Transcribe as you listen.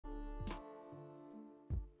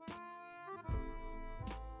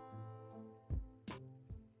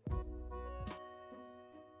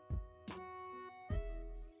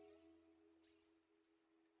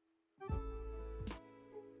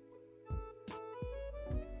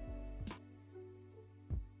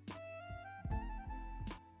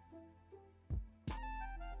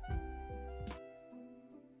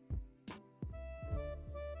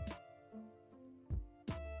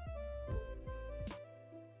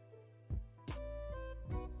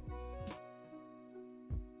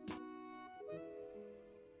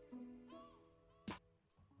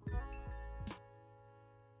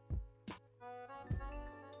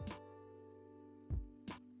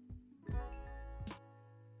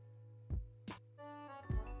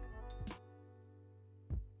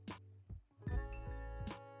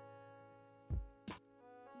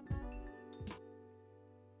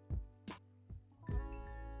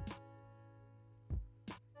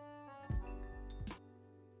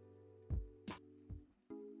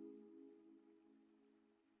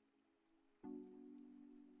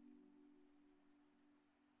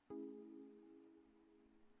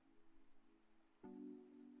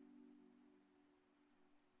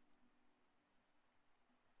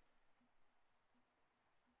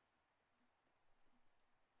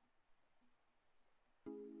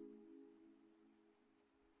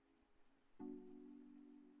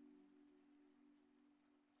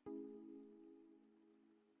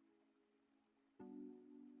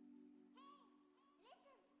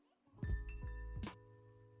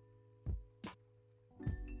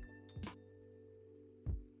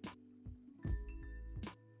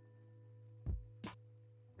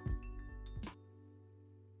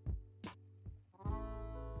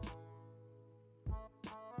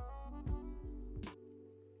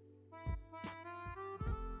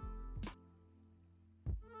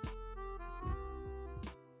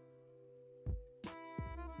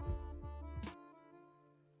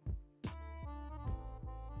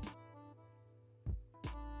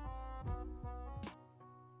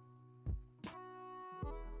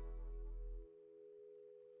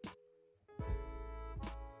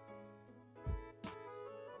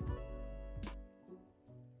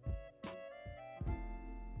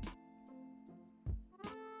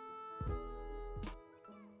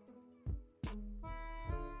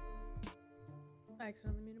I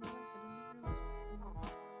accidentally muted my mic. I didn't even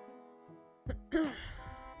realize.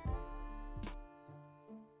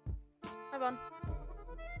 Hi, Vaughn.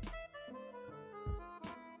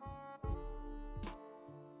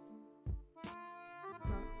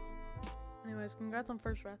 Anyways, congrats on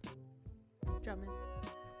first breath. Good job, man.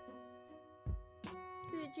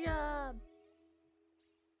 Good job.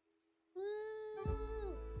 Woo.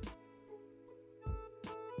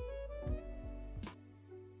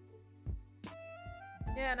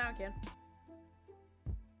 Yeah, now I can.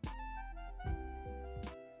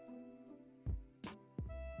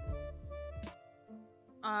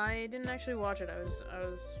 I didn't actually watch it. I was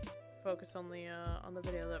focused on the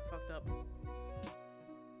video that fucked up.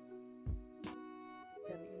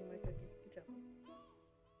 Damn, eating my cookie. Good job.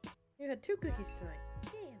 You had 2 cookies tonight.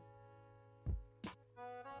 Damn.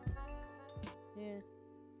 Yeah.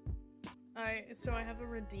 So I have a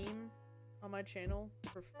redeem on my channel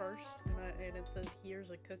for first, and it says here's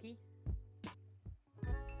a cookie.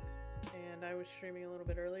 And I was streaming a little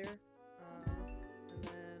bit earlier, and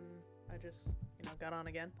then I just, got on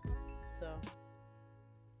again. So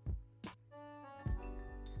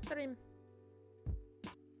stream.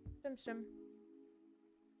 Stream.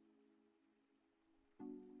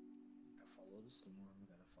 Gotta follow the storm.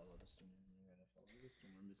 Gotta follow the storm. Gotta follow the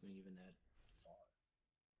storm. It's not even that far.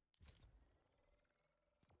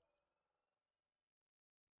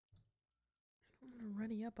 I don't want to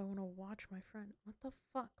ready up. I want to watch my friend. What the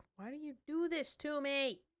fuck? Why do you do this to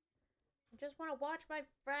me? I just want to watch my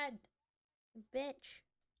friend. Bitch.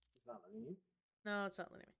 It's not letting you? No, it's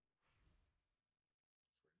not letting me.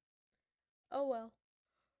 Oh well.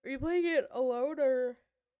 Are you playing it alone or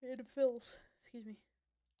in Phil's? Excuse me.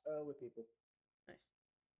 With people. Nice.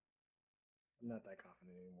 I'm not that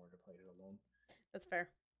confident anymore to play it alone. That's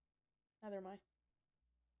fair. Neither am I.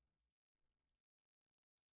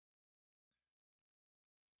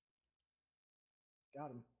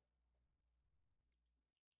 Got him.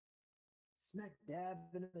 Smack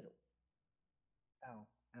dab in the middle. Ow.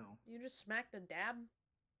 Ow. You just smacked a dab?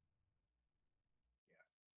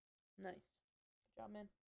 Yeah. Nice. Good job, man.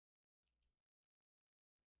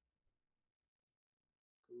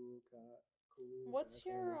 Cool. What's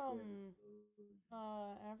your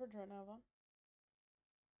average right now, Vaughn?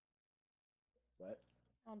 What?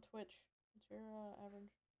 On Twitch. What's your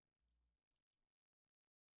average?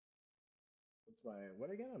 What's my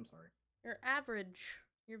what again? I'm sorry. Your average.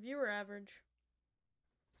 Your viewer average.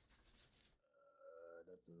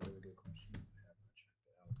 That's a really good question. I haven't checked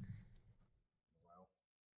it out in a while.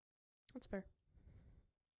 That's fair.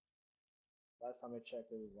 Last time I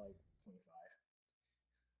checked, it was like 25.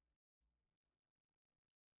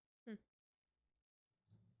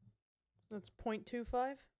 That's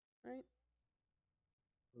 0.25, right?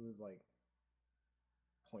 It was like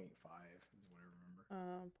 0.5 is what I remember.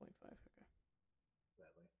 0.5, okay.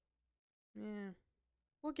 Exactly. Yeah.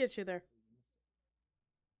 We'll get you there.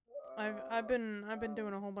 I've been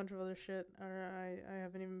doing a whole bunch of other shit. I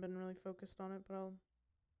haven't even been really focused on it, but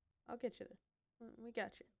I'll get you there. We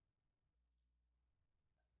got you.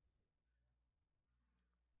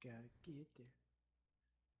 Gotta get there.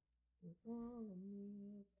 All of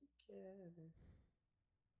me is together.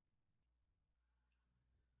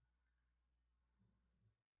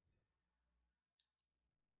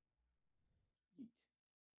 Eat.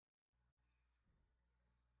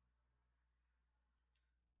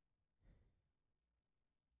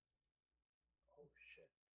 Oh shit.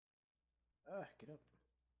 Get up.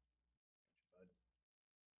 Gotcha,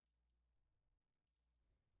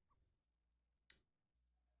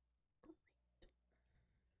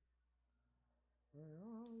 bud.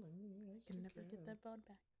 I can never get that bod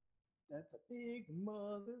back. That's a big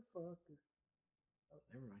motherfucker. Oh,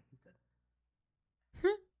 never mind. He's dead.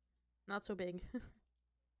 Not so big.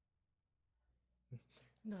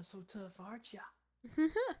 Not so tough, aren't ya?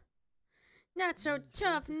 Not so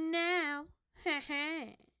tough now.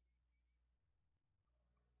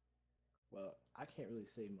 Well, I can't really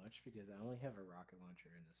say much because I only have a rocket launcher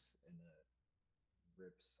and a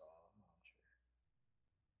ripsaw launcher.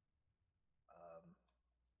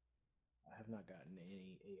 I have not gotten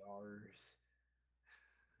any ARs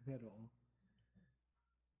at all.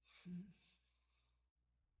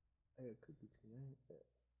 I got cookies because I ain't got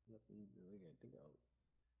nothing really I think I'll.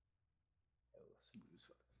 Oh, smooth.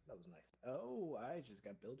 That was nice. Oh, I just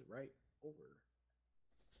got built right over.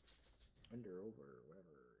 Over,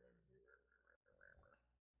 whatever.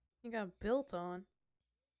 You got built on.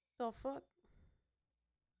 The fuck?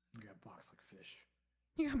 You got boxed like a fish.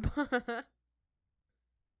 You got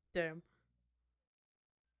Damn.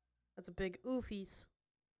 That's a big oofies.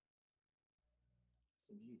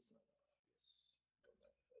 Some views like obvious.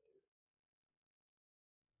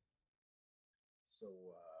 So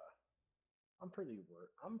I'm pretty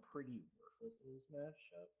worthless in this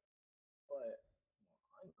matchup, but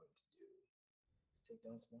what I'm going to do is take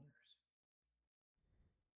down spawners.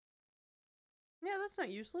 Yeah, that's not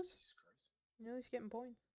useless. Jesus Christ. You're at least getting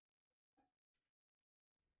points.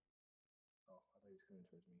 Oh, I thought he was coming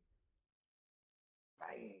towards me.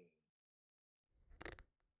 Bang!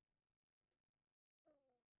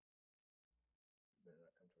 You better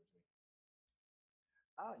not come towards me.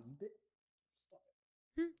 Ah, you bit. Stop it.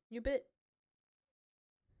 You bit.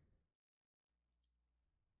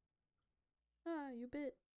 Ah, you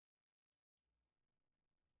bit.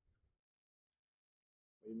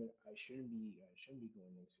 Wait a minute. I shouldn't be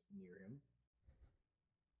going near him.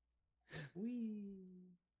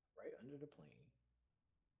 Whee! Right under the plane.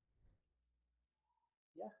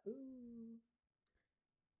 Yahoo!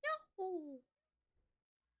 Yahoo!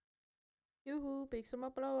 Yoo-hoo, big summer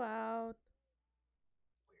blowout.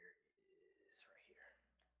 Where is right here?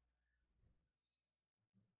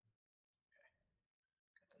 Okay.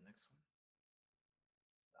 Got the next one.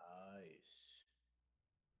 Nice.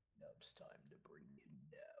 Now it's time to bring him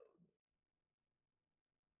down.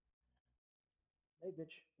 Hey,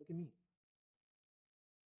 bitch, look at me.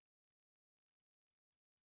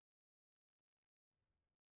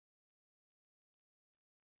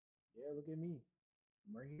 Yeah, look at me.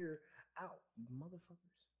 I'm right here. Ow, you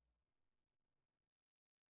motherfuckers.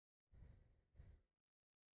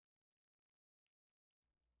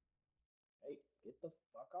 Hey, get the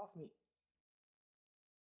fuck off me.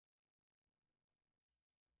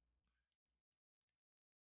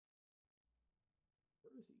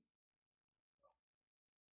 Where is he?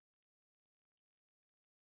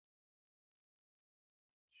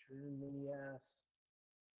 Shoot him in the ass.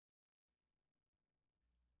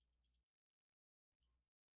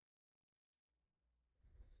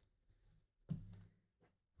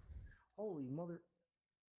 Holy mother.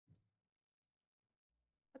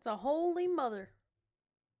 That's a holy mother.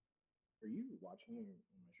 Are you watching me on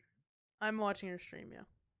my stream? I'm watching your stream, yeah.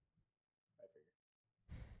 I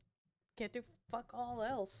figured. Can't do fuck all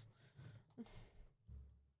else.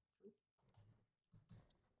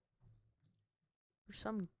 For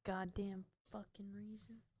some goddamn fucking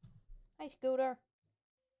reason. Hi, Scooter.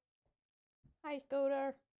 Hi,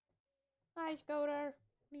 Scooter. Hi, Scooter.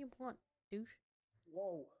 What do you want, douche?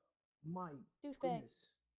 Whoa. My Douchebag.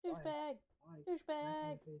 goodness. Douchebag. Why?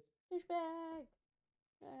 Douchebag. Douchebag.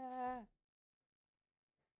 Ah.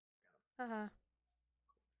 Haha.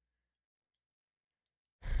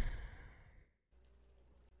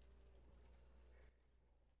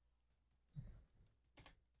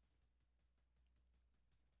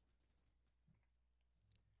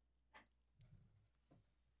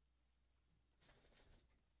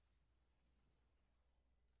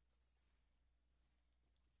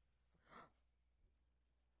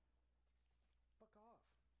 Fuck off,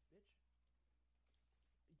 bitch.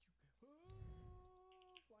 Flying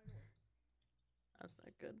away. That's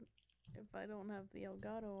not good. If I don't have the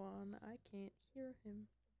Elgato on, I can't hear him.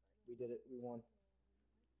 We did it. We won.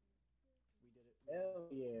 We did it. Hell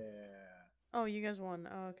yeah. Oh, you guys won.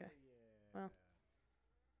 Oh, okay. Yeah. Well.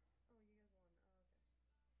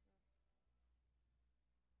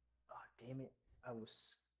 Oh, damn it. I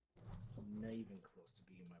was not even close to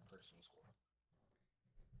being my personal score.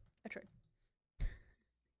 I tried.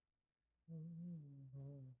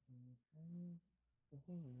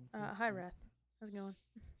 Hi, Wrath. How's it going?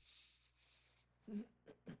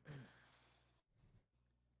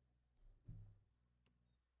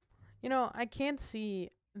 You know, I can't see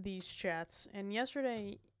these chats, and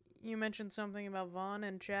yesterday you mentioned something about Vaughn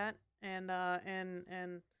and chat, and I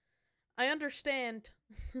understand.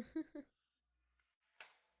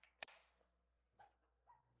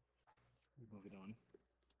 Moving on.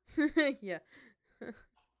 Yeah.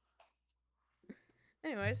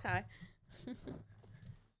 Anyways, hi.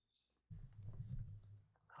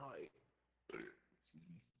 Hi. Excuse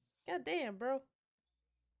me. God damn, bro.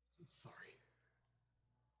 Sorry.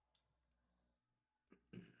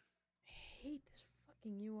 I hate this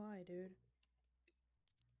fucking UI, dude.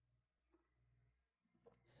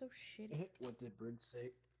 It's so shitty. What did Bird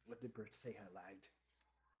say? What did Bird say? I lagged.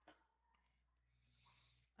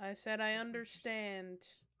 I said I understand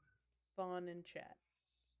Vaughn and chat.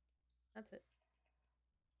 That's it.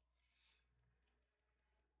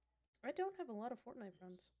 I don't have a lot of Fortnite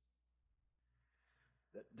friends.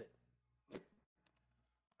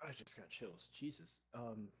 I just got chills. Jesus.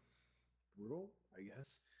 Brutal, I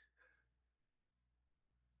guess.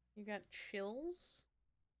 You got chills?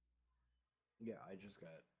 Yeah, I just got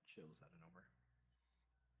chills out of nowhere.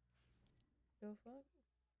 Go fuck?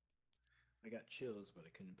 I got chills, but I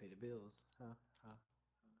couldn't pay the bills. Huh? Huh?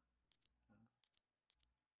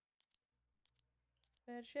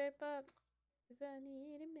 Better shape up, 'cause I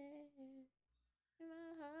need a man. And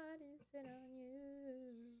my heart is set on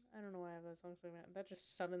you. I don't know why I have that song like that. That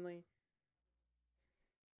just suddenly.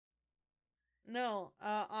 No,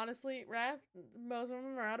 honestly, Wrath, most of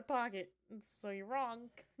them are out of pocket, so you're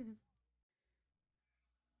wrong.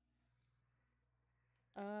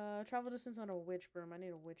 Travel distance on a witch broom. I need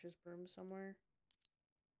a witch's broom somewhere.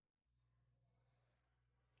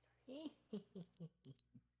 The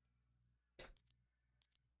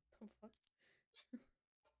fuck?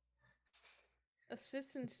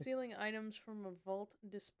 Assist in stealing items from a vault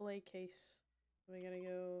display case. So we gotta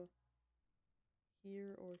go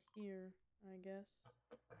here or here, I guess.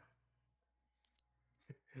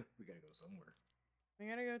 We gotta go somewhere. We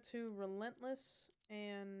gotta go to Relentless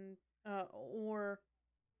and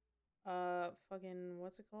fucking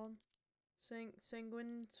what's it called?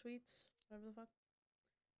 Sanguine Sweets, whatever the fuck.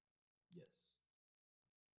 Yes.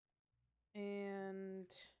 And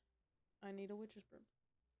I need a witch's broom.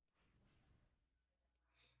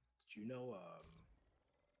 Did you know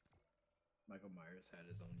Michael Myers had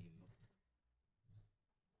his own emote?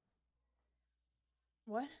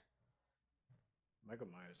 What? Michael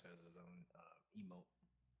Myers has his own emote.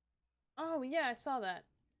 Oh yeah, I saw that.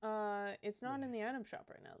 It's not in the item shop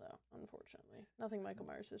right now though, unfortunately. Nothing Michael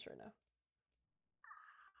Myers is right now.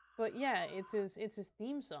 But yeah, it's his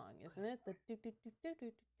theme song, isn't it? The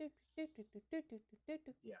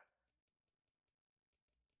Yeah.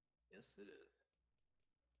 Yes, it is.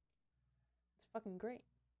 It's fucking great.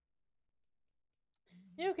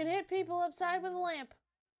 You can hit people upside with a lamp.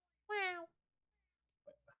 Wow.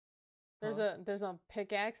 There's a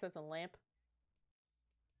pickaxe that's a lamp.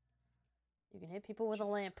 You can hit people with a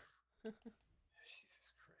lamp.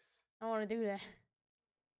 Jesus Christ. I want to do that.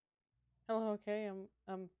 Hello, okay,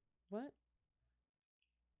 what?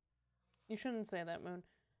 You shouldn't say that, Moon.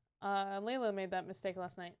 Layla made that mistake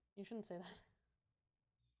last night. You shouldn't say that.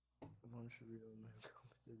 One should read all my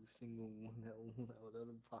comments, every single one without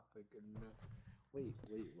a topic and wait,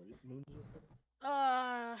 what did Moon just say?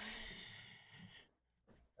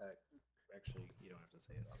 Actually, you don't have to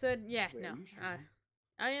say it. Said, yeah, Wait, no. are you streaming?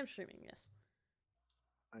 I am streaming, yes.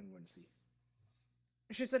 I'm going to see.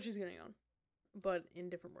 She said she's getting on, but in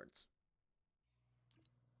different words.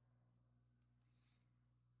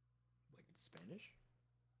 Like in Spanish?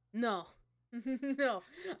 No. No.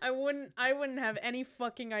 I wouldn't have any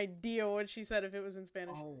fucking idea what she said if it was in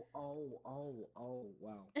Spanish. Oh,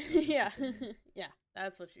 wow. Yeah. Yeah,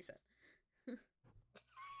 that's what she said.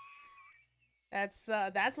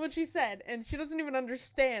 That's what she said, and she doesn't even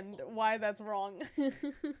understand why that's wrong.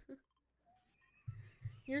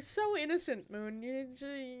 You're so innocent, Moon.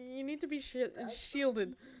 You need to be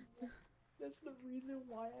shielded. That's the reason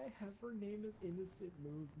why I have her name as Innocent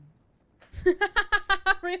Moon.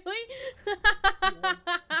 Really?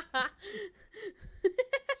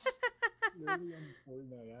 Literally on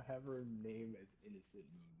Fortnite, I have her name as Innocent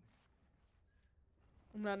Moon.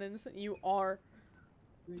 I'm not innocent. You are.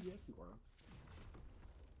 Yes, you are.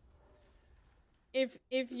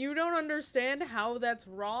 If you don't understand how that's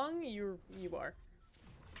wrong, you are.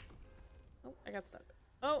 Oh, I got stuck.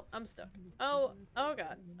 Oh, I'm stuck. Oh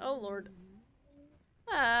god. Oh lord.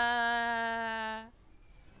 Ah.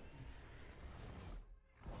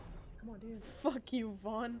 Come on, dance. Fuck you,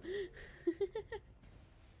 Vaughn.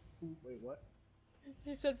 Wait, what?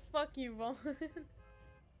 She said, "Fuck you, Vaughn."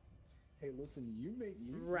 Hey, listen, you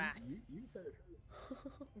Rat. You said it first.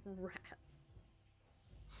 Rat.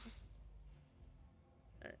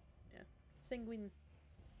 Alright, yeah. Sanguine.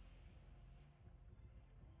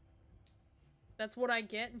 That's what I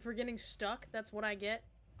get for getting stuck. That's what I get.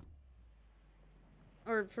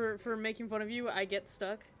 Or for making fun of you, I get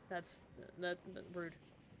stuck. That's rude.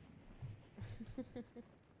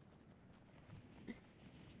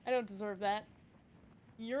 I don't deserve that.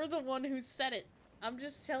 You're the one who said it. I'm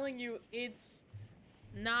just telling you, it's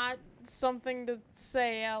not something to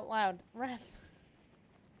say out loud. Wrath.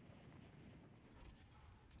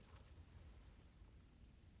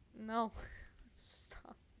 No.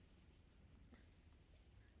 Stop.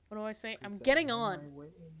 What do I say? I'm getting on.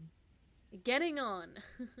 Getting on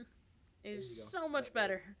is so much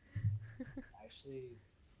better. Actually,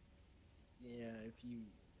 yeah, if you...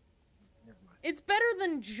 Never mind. It's better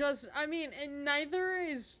than just... I mean, and neither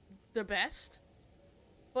is the best,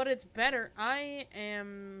 but it's better. I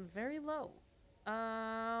am very low.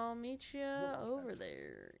 I'll meet you over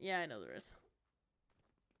there. Yeah, I know there is.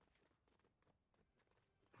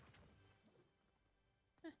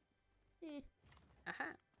 Aha.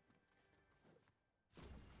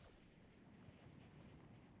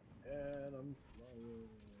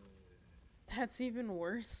 That's even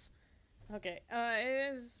worse. Okay,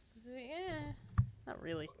 yeah, not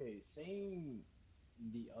really. Okay, saying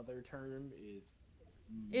the other term is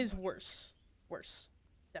Is much worse. Worse.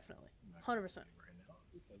 Definitely. I'm not gonna 100%. say it right now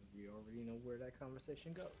because we already know where that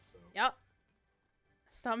conversation goes. So Yep.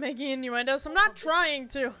 Stop making innuendos. I'm not trying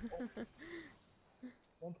to.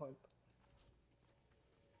 1 point.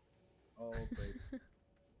 Oh, great. You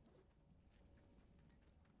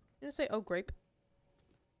gonna say, oh, grape?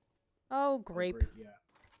 Oh, grape. Oh, great, yeah.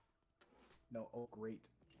 No, oh, great.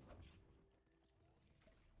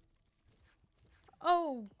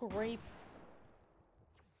 Oh, grape.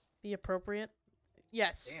 Be appropriate.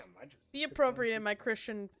 Yes. Damn, I just. Be took appropriate down in my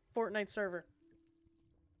Christian Fortnite server.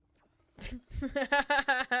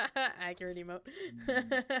 Accurate emote.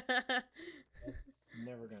 That's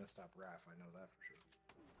never gonna stop Raph, I know that for sure.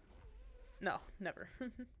 No, never.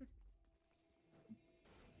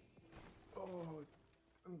 Oh,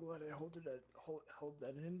 I'm glad I hold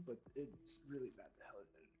that in, but it's really bad to hold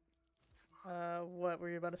it in. What, were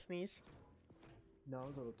you about to sneeze? No, I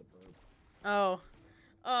was about to burp. Oh.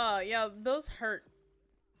 Yeah, those hurt.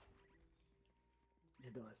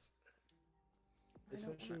 It does. I don't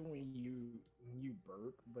Especially when you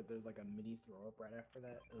burp, but there's like a mini throw up right after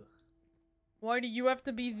that. Ugh. Why do you have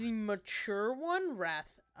to be the mature one?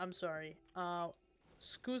 Wrath. I'm sorry.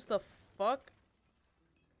 Scoos the fuck?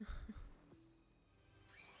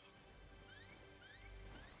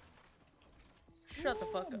 Shut the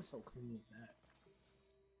fuck I'm up. so clean with that.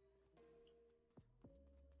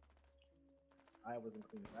 I wasn't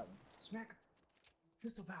clean with that one. Smack!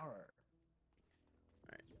 Pistol power!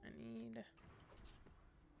 Alright, I need... Did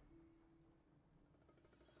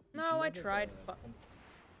No, you know I that tried. the Fuck.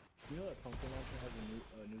 You know that Pumpkin Launcher has a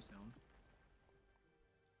new sound?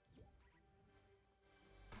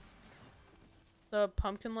 The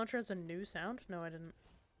pumpkin launcher has a new sound? No, I didn't.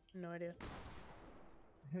 No idea.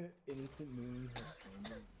 Innocent Moon has joined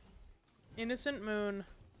it. Innocent Moon.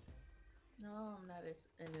 No, I'm not as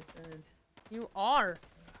innocent. You are.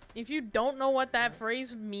 If you don't know what that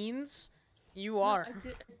phrase means, you are. No, I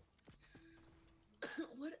did.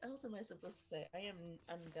 What else am I supposed to say? I'm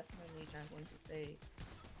definitely not going to say.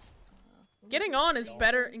 What was Getting it? on is Dog?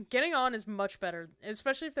 better. Getting on is much better,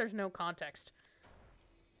 especially if there's no context.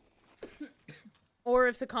 Or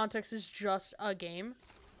if the context is just a game.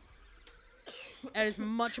 That is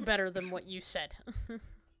much better than what you said.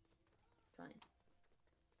 Fine.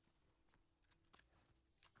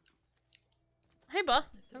 Hey, Buh.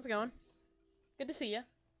 How's it going? Good to see ya.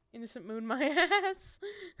 Innocent Moon, my ass.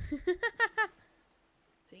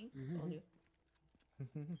 See? Told you.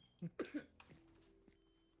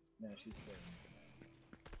 No, she's still innocent.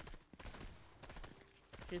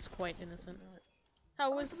 She's quite innocent. Know it. How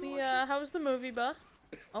was the movie, Buh?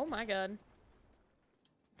 Oh my god.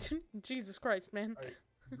 Jesus Christ, man. Alright,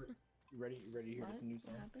 you ready? You ready to hear this What? new What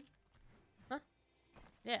song? happened?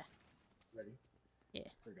 Yeah. Ready? Yeah.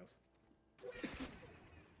 Here it goes.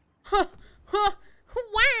 Huh, huh,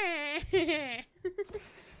 wah.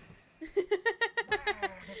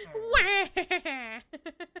 Wah.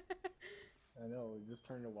 I know, it just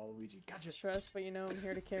turned to Waluigi. Gotcha! Stress, but you know I'm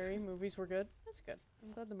here to carry. Movies were good. That's good.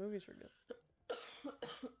 I'm glad the movies were good.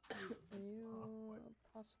 Are you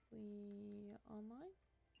possibly online?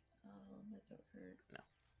 My throat hurt. No.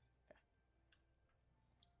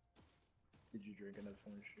 Did you drink enough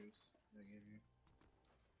orange juice that I gave you?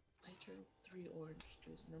 I drank 3 orange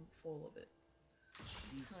juice and I'm full of it.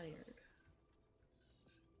 Jesus. Tired.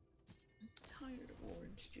 I'm tired of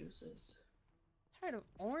orange juices. Tired of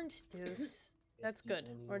orange juice. That's the good.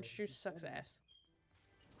 only Orange way juice to sucks feel it. ass.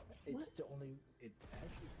 It's What? the only. It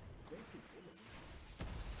actually makes you feel it.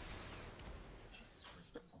 Jesus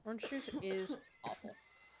Christ. Orange juice is awful.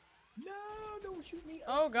 No, don't shoot me.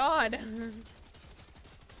 Oh god.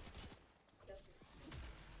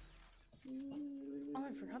 Oh, I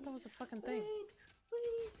forgot that was a fucking thing. Wait!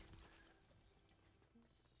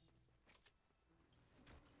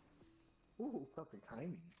 Ooh, perfect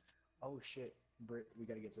timing. Oh shit, Britt, we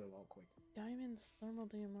gotta get to the wall quick. Diamonds, thermal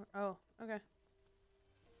DMR. Oh, okay.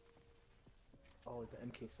 Oh, it's an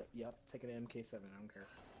MK7. Yep, take it an MK7. I don't care.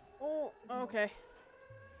 Oh, okay.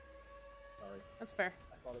 Sorry, That's fair.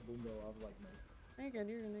 I saw the boom go. I was like, no. You're good,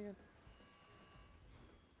 you're good, you're good.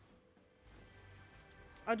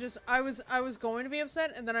 I was going to be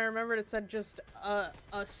upset, and then I remembered it said just,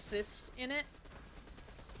 assist in it.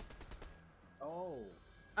 Oh.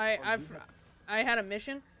 I Oh, you have- I had a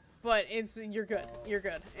mission, but you're good. You're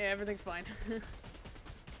good. Yeah, everything's fine.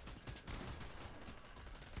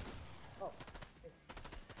 Oh. Hey.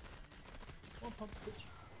 Come on, pump, bitch.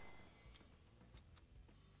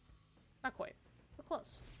 Not quite.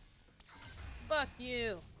 Fuck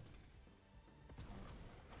you.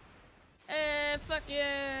 Fuck you.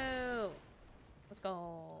 Let's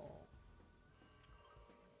go.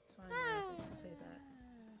 Fine, guys, I can say that.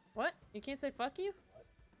 What? You can't say fuck you?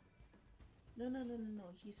 No.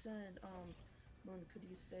 He said, Moon, could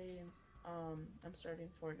you say, I'm starting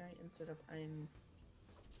Fortnite instead of I'm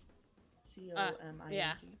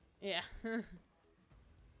COMING? Yeah. Because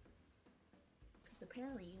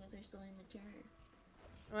apparently you guys are so immature.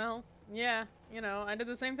 Well, yeah, you know, I did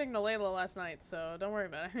the same thing to Layla last night, so don't worry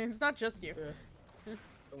about it. It's not just you. We're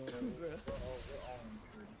all immature,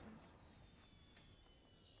 this is.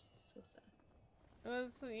 So sad. It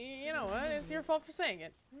was, you know what? It's your fault for saying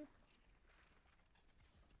it.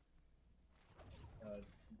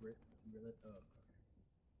 Brillet?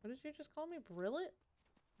 What did you just call me? Brillet?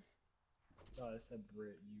 No, I said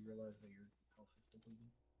Brit. You realize that your health is depleted?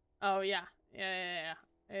 Oh, yeah. Yeah.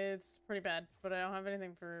 It's pretty bad, but I don't have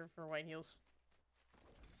anything for white heels.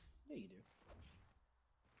 Yeah, you do.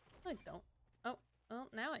 I don't. Oh, well,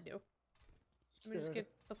 now I do. Let me just get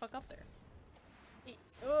the fuck up there.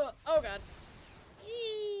 Oh god.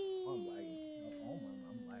 Oh, I'm lagging. Oh my,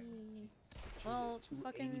 I'm lagging. Jesus. Well, Jesus,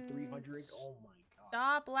 fucking 300. Oh my god.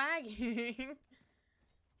 Stop lagging.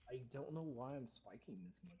 I don't know why I'm spiking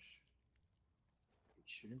this much. It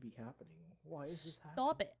shouldn't be happening. Why is this happening?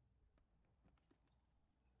 Stop it.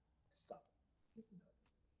 Stop. Listen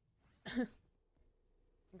up.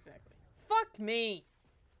 Exactly. Fuck me.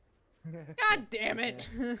 God damn it.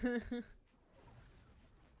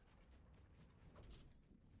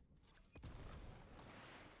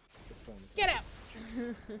 Get out.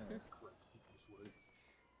 I'm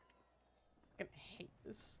gonna hate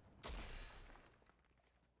this.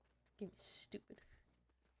 Give me stupid.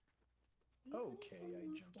 Okay, I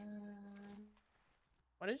jumped.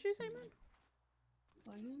 What did you say, man?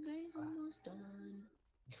 Are you guys almost done?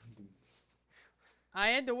 I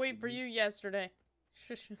had to wait for you yesterday.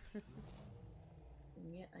 Shush. And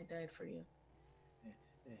yet I died for you.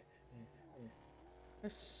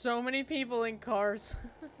 There's so many people in cars.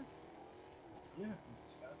 Yeah,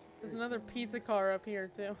 it's fast and There's furious. another pizza car up here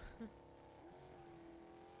too. I'll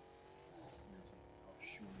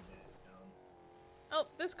shoot that down. Oh,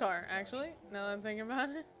 this car, actually. Now that I'm thinking about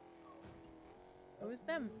it. It was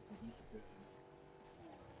them.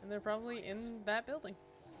 And they're probably in that building.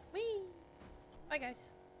 Whee! Bye, guys.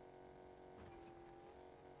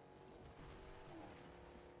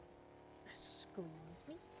 Squeeze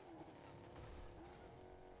me.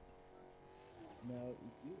 Now,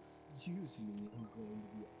 if you excuse me, I'm going to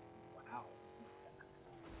be. Wow.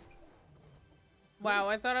 Wow,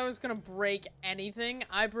 I thought I was gonna break anything.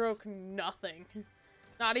 I broke nothing.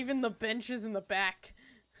 Not even the benches in the back.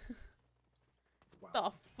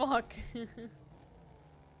 Wow. The fuck?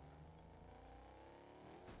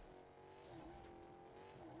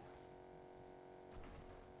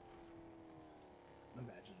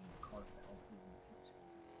 Imagine the car bounces and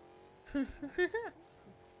flips.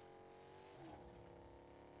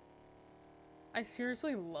 I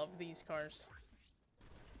seriously love these cars.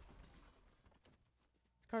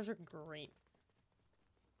 These cars are great.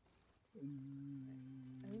 I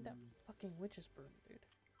need that fucking witch's broom, dude.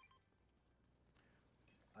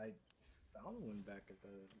 I found one back at the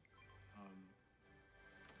thing.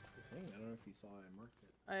 I don't know if you saw it. I marked it.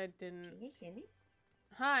 I Can didn't. you guys hear me?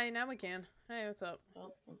 Hi, now we can. Hey, what's up?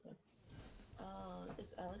 Oh, okay.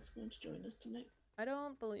 Is Alex going to join us tonight? I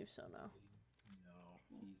don't believe so, no. No,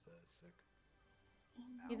 he's sick.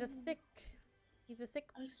 He's a thick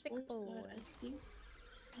I swear to boy. God, I think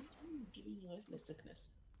I'm giving you guys my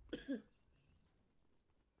sickness. You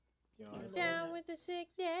know, Yeah. honestly, Down with the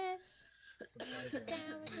sickness. sometimes I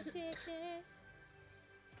Down with the sickness.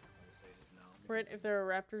 will say this now. Britt, if there are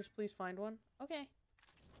raptors, please find one. Okay.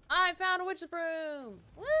 I found a witch's broom!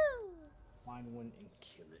 Woo! Find one and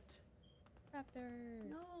kill it. Raptor.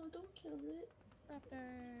 No, don't kill it.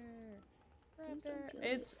 Raptor. Please don't Raptor. kill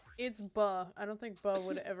it. It's Buh. I don't think Buh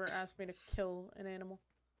would ever ask me to kill an animal.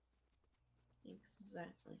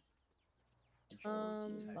 Exactly.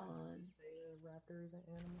 Technically Bond. say a raptor is an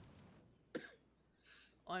animal.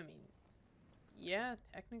 I mean, yeah,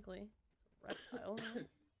 technically. Reptile. Right?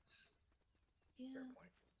 Yeah, Fair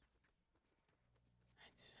point.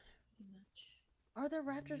 It's- pretty much. Are there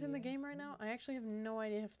raptors in the game right now? I actually have no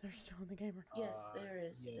idea if they're still in the game or not. Yes, there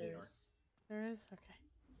is. yeah, they there are. is. There is? Okay.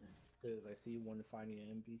 Because I see one finding an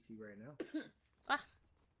NPC right now. Ah!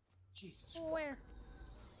 Jesus. fuck. Where?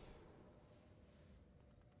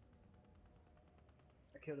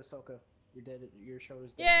 I killed Ahsoka. You're dead. Your show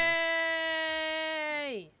is dead. now.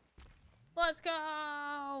 Yay! Let's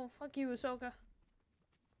go! Fuck you, Ahsoka.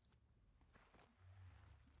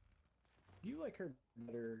 Do you like her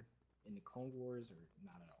better in the Clone Wars or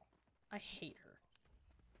not at all? I hate her.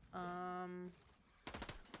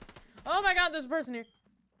 Oh my god, there's a person here.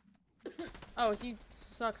 Oh, he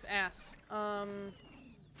sucks ass.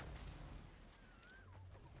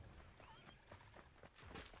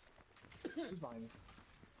 Who's behind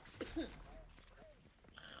me?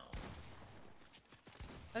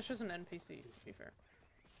 That's just an NPC, to be fair.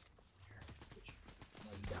 Bitch.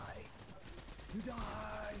 No, you die. You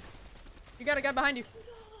die! You got a guy behind you.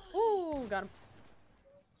 Ooh, got him.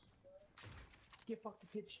 Get fucked,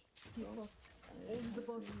 bitch. Get fucked. Oh, he's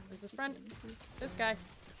above you. There's his friend. This guy.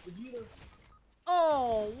 Vegeta.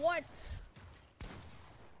 Oh, what?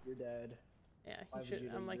 You're dead. Yeah, Bye, he should.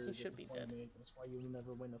 Vegeta, I'm like, you're he a should be dead. disappointment. That's why you'll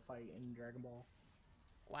never win a fight in Dragon Ball.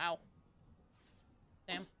 Wow.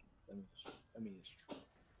 Damn. I mean, it's true.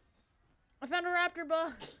 I found a raptor, buh.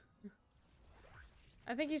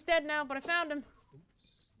 I think he's dead now, but I found him.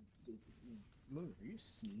 Moon, are you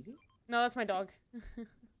sneezing? No, that's my dog.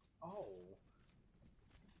 Oh.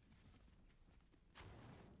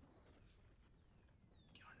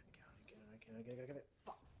 Get it.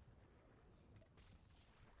 Fuck.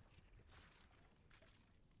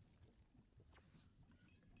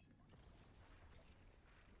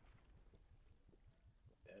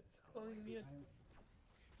 That's how Calling me a-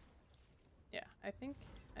 Yeah, I think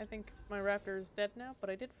my raptor is dead now, but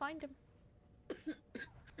I did find him.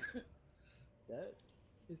 That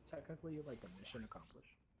is technically like a mission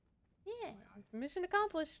accomplished. Yeah, it's mission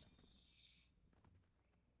accomplished.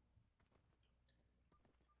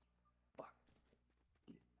 Fuck.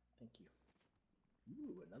 Thank you.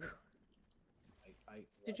 Ooh, another one.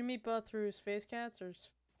 Did you meet Buh through Space Cats or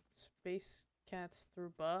Space Cats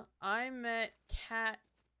through Buh? I met Cat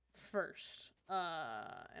first,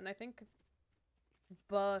 and I think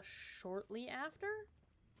Buh shortly after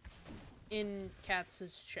in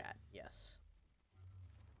Cats' chat. Yes.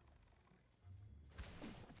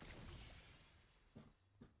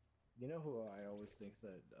 You know who I always think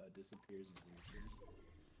that disappears and reappears?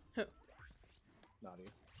 Who? Nadia.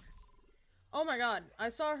 Oh my god, I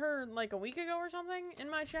saw her like a week ago or something in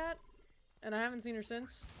my chat, and I haven't seen her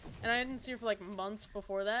since. And I didn't see her for like months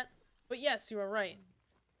before that. But yes, you are right.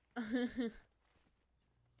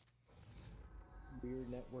 Weird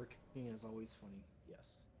networking is always funny.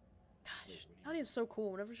 Yes. Gosh, Nadia's so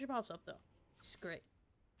cool whenever she pops up though. She's great.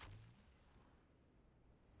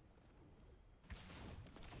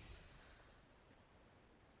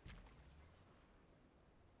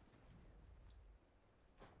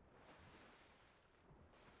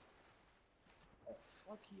 Oh,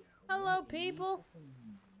 fuck yeah. Hello, What a people. fucking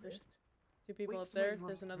There's zit. two people Wait, up there.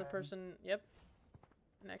 somebody's There's running another around. person, yep,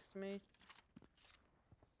 next to me.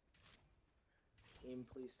 Game,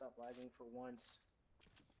 please stop lagging for once.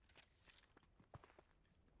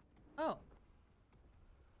 Oh.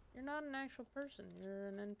 You're not an actual person. You're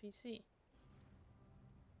an NPC.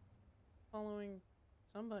 Following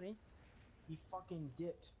somebody. He fucking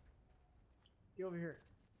dipped. Get over here.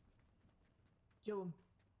 Kill him.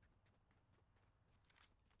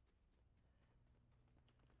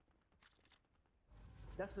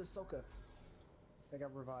 That's Ahsoka. I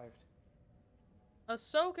got revived.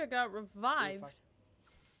 Ahsoka got revived.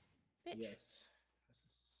 Bitch. Yes. This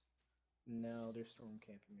is... No, they're storm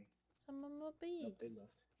camping me. Some of 'em will be. Nope, they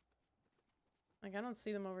left. Like, I don't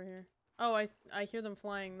see them over here. Oh, I hear them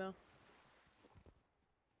flying, though.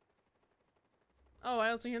 Oh,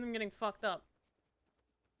 I also hear them getting fucked up.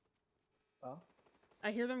 Oh?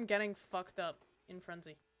 I hear them getting fucked up in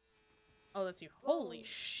Frenzy. Oh, that's you. Holy Oh.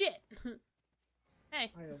 shit! Hey.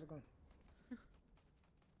 Hi, how's it going?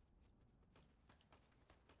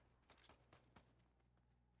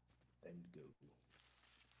 Then go.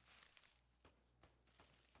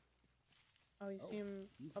 Oh, you see Oh, him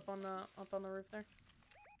he's up on the roof there?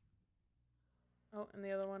 Oh, and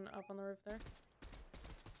the other one up on the roof there.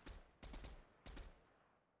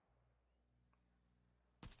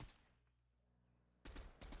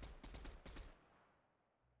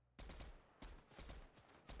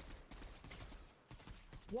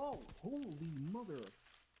 Whoa! Holy mother of...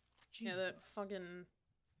 Yeah, Jesus. that fucking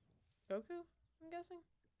Goku, I'm guessing?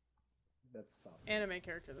 That's saucy. Anime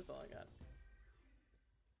character, that's all I got.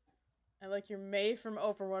 I like your Mei from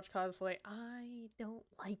Overwatch cosplay. I don't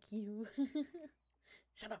like you.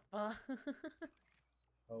 Shut up,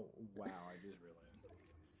 Oh, wow, I just realized.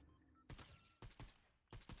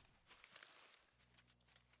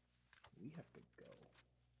 We have to go.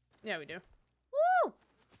 Yeah, we do. Woo!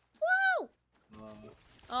 Woo!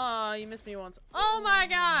 Oh, you missed me once. Oh my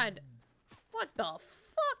god! What the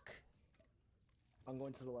fuck? I'm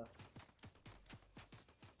going to the left.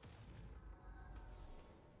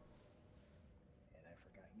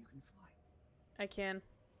 I can.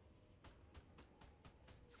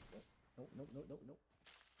 Nope, nope, nope, nope, nope.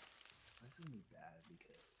 This is gonna be bad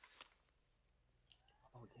because.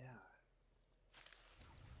 Oh yeah.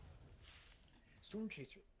 Storm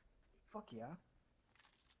Chaser. Fuck yeah.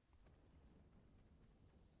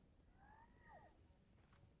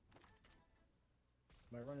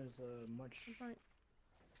 My run is much Right.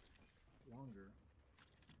 longer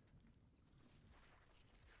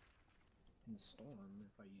in the storm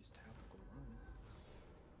if I use tactical run.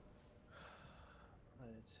 But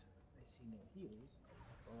I see no heals.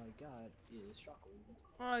 All I got is shockwaves.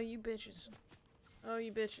 Oh, you bitches. Oh,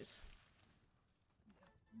 you bitches.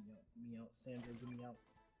 Me out, Sandra, get me out.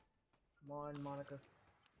 Come on, Monica.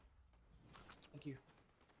 Thank you.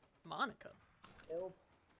 Monica. Help.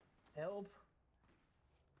 Help.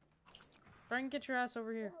 Try and get your ass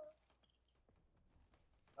over here.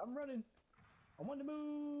 I'm running. I'm on the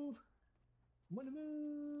move. I'm on the move.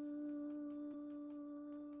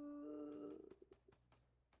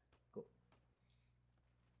 Go.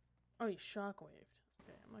 Oh, you shockwaved.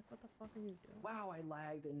 Okay, I'm like, what the fuck are you doing? Wow, I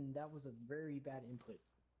lagged, and that was a very bad input.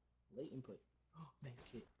 Late input.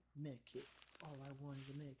 Medkit. Medkit. All I want is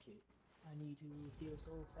a medkit. I need to heal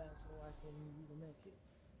so fast so I can use a medkit.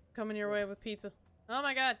 Coming your way with pizza. Oh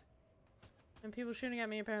my god. And people shooting at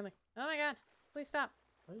me apparently. Oh my god. Please stop.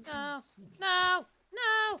 Why does No. he see me? No.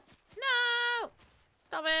 No. No.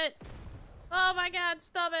 Stop it. Oh my god.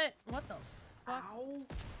 Stop it. What the fuck? Ow!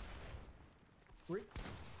 Rick,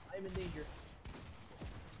 I'm in danger.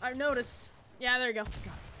 I've noticed. Yeah, there you go.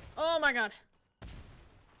 God. Oh my god.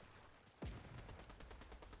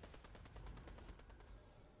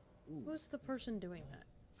 Ooh. Who's the person doing that?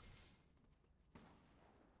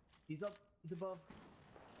 He's up. He's above.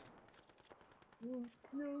 No,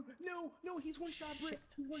 no, no, no, he's one shot, Brick.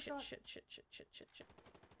 He's one shot. Shit.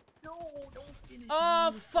 No, don't finish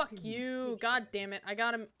Oh, me, fuck fucking you. dickhead. God damn it. I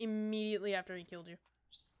got him immediately after he killed you.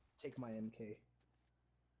 Just take my MK.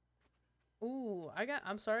 Ooh,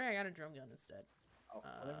 I'm sorry, I got a drum gun instead. Oh,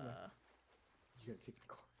 whatever. You gotta take the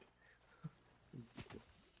card.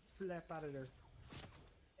 Flap out of there.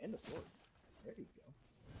 And the sword. There you go.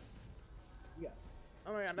 You got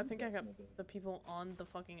Oh my god, I two think I got decimal the digits. people on the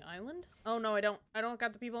fucking island. Oh no, I don't. I don't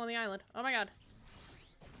got the people on the island. Oh my god.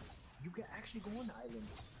 You can actually go on the island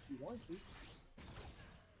if you want to.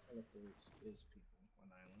 Unless there is people on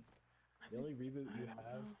the island. The only reboot you I don't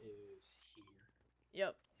have know. is here.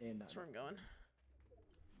 Yep, And that's where I'm going.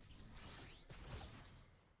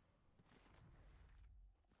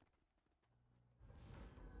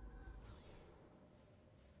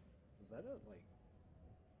 Was that a like?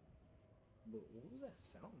 What was that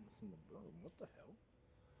sound from the broom? What the hell?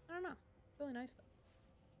 I don't know. Really nice though.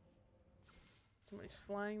 Somebody's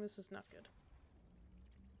flying. This is not good.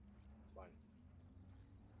 It's fine.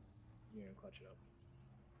 You're gonna clutch it up.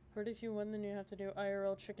 But if you win, then you have to do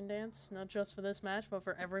IRL chicken dance. Not just for this match, but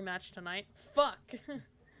for every match tonight. Fuck!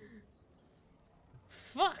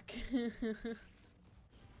 Fuck!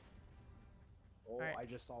 Oh, Alright. I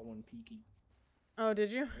just saw one peeking. Oh,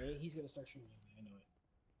 did you? Hey, he's gonna start shooting at me. I know it.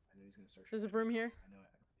 I know he's gonna start shooting. There's a at broom me. here. I know it.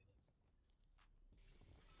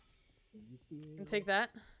 I can feel it. Can you feel And take that.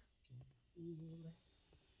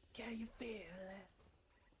 Can you feel it?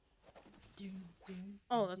 Doom, doom,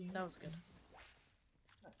 Oh, doom, that was good. doom.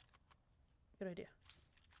 Good idea.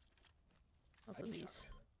 Also I need these.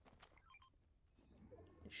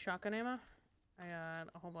 shotgun. Shotgun ammo? I got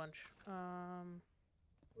a whole bunch.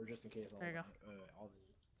 Or just in case all, There you go. All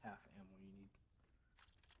the half ammo you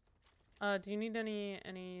need. Do you need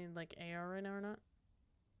any like AR right now or not?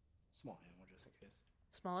 Small ammo just in case.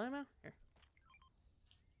 Small ammo? Here.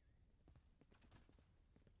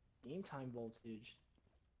 Game time voltage.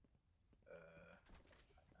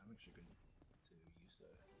 I'm actually going to use the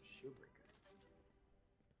shield breaker.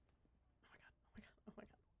 Oh my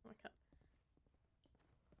god. Oh my god.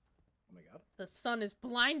 Oh my god. The sun is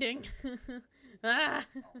blinding. Ah.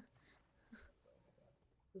 So,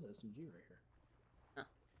 this is SMG right here. Oh,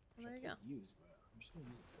 well, there you go. Use, but I'm just gonna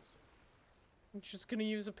use a pistol. I'm just gonna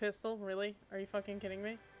use a pistol? Really? Are you fucking kidding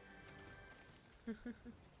me?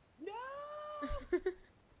 No!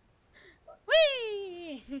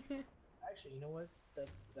 Whee! Actually, you know what?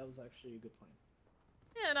 That was actually a good plan.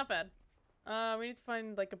 Yeah, not bad. We need to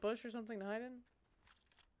find like a bush or something to hide in.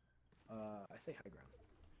 I say high ground.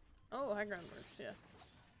 Oh, high ground works, yeah.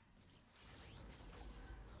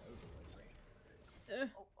 That was a light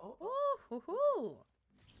range. Oh, Oh, hoo-hoo!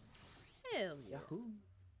 Hell yeah. Yahoo!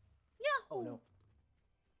 Yahoo! Oh no.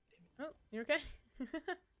 Oh, you okay?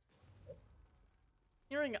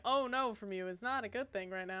 Hearing "oh no" from you is not a good thing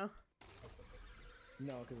right now.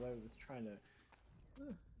 No, because I was trying to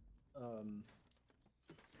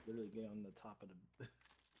literally get on the top of the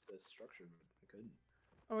structure, but I couldn't.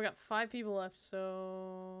 Oh, we got 5 people left,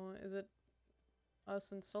 so is it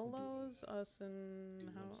us and Do solos? Us and Do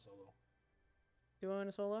how? one solo. Duo and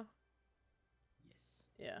a solo? Yes.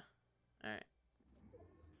 Yeah. Alright.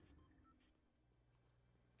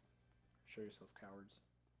 Show yourself, cowards.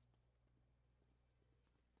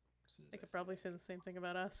 As soon as They I could say probably that. say the same thing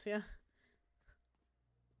about us, yeah.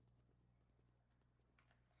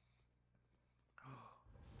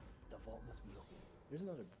 The vault must be open. There's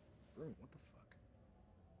another room. What the fuck?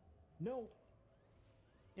 No.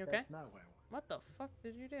 You okay? That's not what I want. What the fuck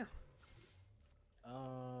did you do?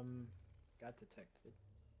 Got detected.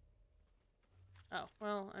 Oh,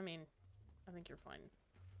 well, I mean, I think you're fine.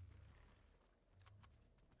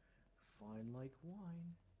 Fine like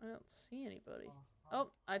wine. I don't see anybody.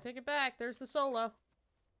 Oh, I take it back. There's the solo.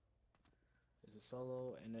 There's a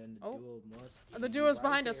solo, and then the Oh. duo must. The be duo's right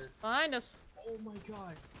behind us. there. Behind us. Oh my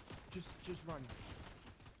god! Just run.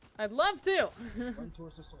 I'd love to. Run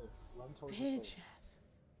towards the soul. Run towards the soul. Bitch asses.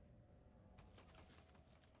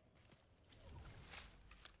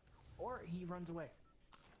 Or he runs away.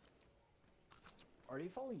 Are they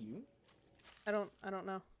following you? I don't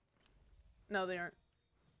know. No, they aren't.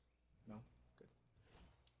 No? Good.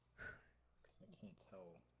 Because I can't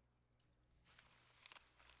tell.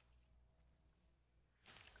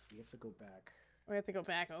 Because we have to go back. We have to go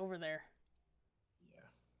back over there. Yeah.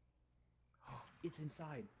 It's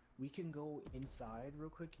inside. We can go inside real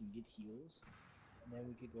quick and get heals. And then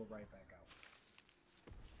we could go right back out.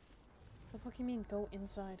 The fuck you mean, go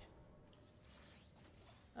inside?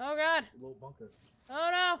 Oh god! The little bunker. Oh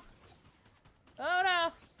no! Oh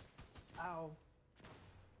no! Ow.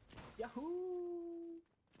 Yahoo!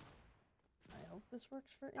 I hope this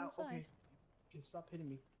works for Ow, inside. okay. You can stop hitting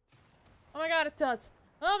me. Oh my god, it does!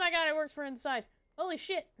 Oh my god, it works for inside! Holy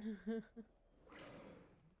shit!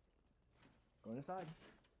 Going inside.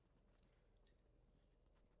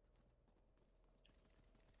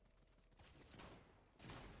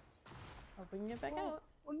 Hope we can get back out.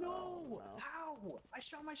 Oh no! Oh, no. Ow! I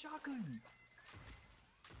shot my shotgun!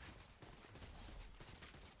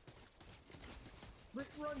 Rick,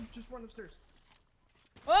 run! Just run upstairs.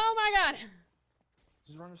 Oh my god!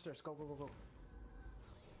 Just run upstairs. Go, go, go, go.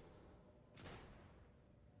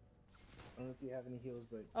 I don't know if you have any heals,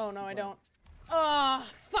 but. Oh just no, keep I running. don't. Oh,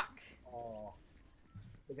 fuck! Oh.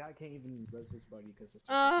 The guy can't even res his buddy because it's.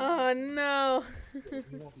 Oh no!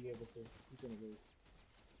 He won't be able to. He's gonna lose.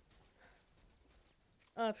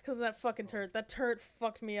 Oh, it's because of that fucking turret. That turret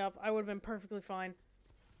fucked me up. I would have been perfectly fine.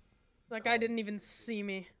 That guy didn't even see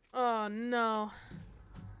me. Oh no.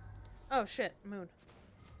 Oh shit, Moon.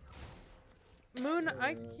 Moon,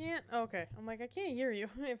 I can't. Okay, I'm like, I can't hear you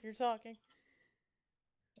if you're talking.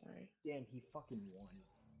 Sorry. Damn, he fucking won.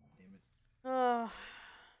 Damn it. Oh.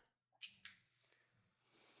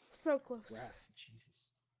 So close. Rat. Jesus.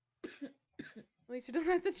 At least you don't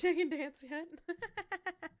have to chicken dance yet.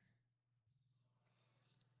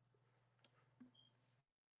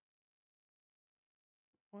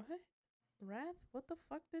 What? Wrath? What the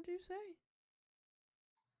fuck did you say?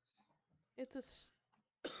 It's a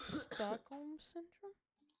Stockholm syndrome?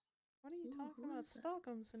 What are you Ooh, talking who about is that?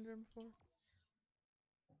 Stockholm syndrome for?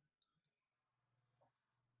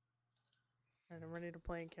 Alright, I'm ready to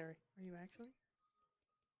play and carry. Are you actually?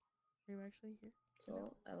 Are you actually here?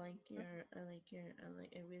 So I really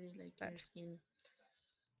like your That- skin.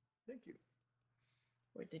 Thank you.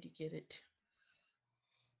 Where did you get it?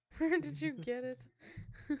 Where did you get it?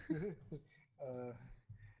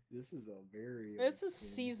 This is a very. This is skin.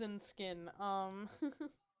 season skin.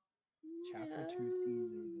 Chapter 2,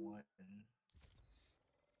 Season 1.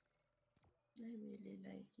 I really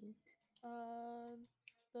like it.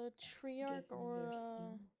 The Triarch Give me or your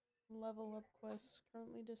skin. level up quests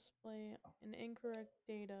currently display an incorrect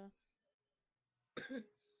data.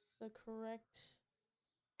 The correct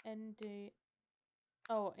end date.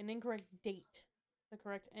 Oh, an incorrect date. The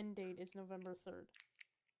correct end date is November 3rd.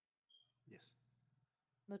 Yes.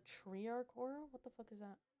 The Triarch Aura? What the fuck is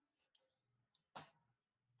that?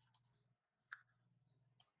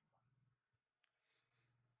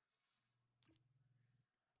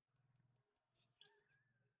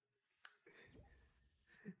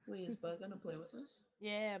 Wait, is Bud gonna play with us?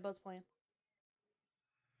 Yeah, Buzz playing.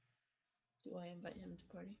 Do I invite him to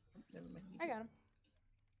party? Never mind. you I do. got him.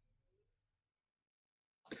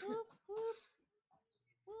 Whoop, whoop.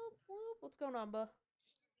 Whoop, whoop. What's going on, buh?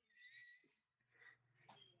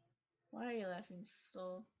 Why are you laughing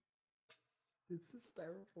so? Is this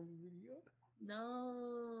styrofoam video?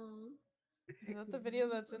 No. Is that the video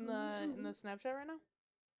that's in the Snapchat right now?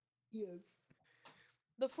 Yes.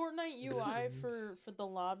 The Fortnite UI for the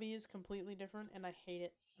lobby is completely different, and I hate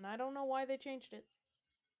it. And I don't know why they changed it.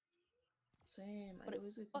 Same. But I it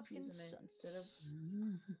always get fucking confused, and sucks.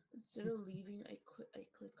 instead of leaving, I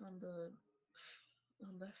click on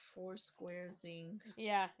that four square thing.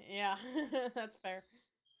 Yeah, yeah, that's fair.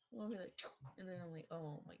 I'll be like, and then I'm like,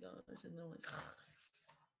 oh my gosh, and then I'm like,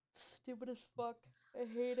 Stupid as fuck. I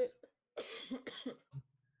hate it.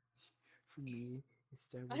 For me, it's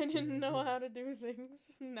time. I didn't know how to do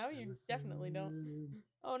things. Now you definitely don't.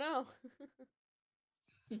 Oh no.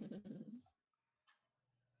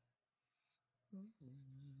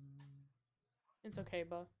 It's okay,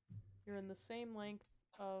 Ba. You're in the same length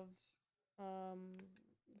of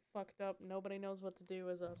fucked up, nobody knows what to do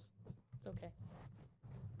as us. It's okay.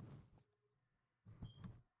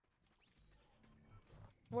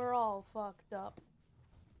 We're all fucked up.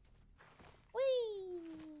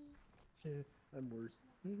 Whee! I'm worse.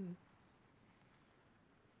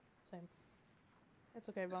 Same. It's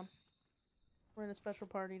okay, Bum. We're in a special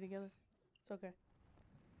party together. It's okay.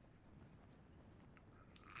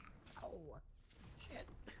 Ow! Shit!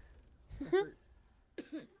 That hurt.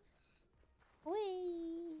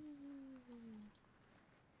 Whee!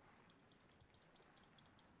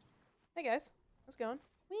 Hey guys, how's it going?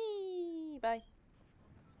 Whee! Bye.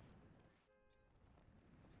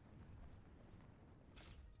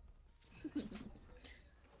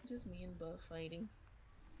 just me and Buff fighting.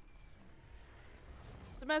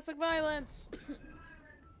 Domestic violence!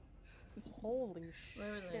 Holy Where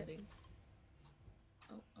are we shit. landing?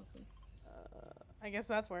 Oh, okay. I guess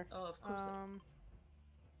that's where. Oh, of course.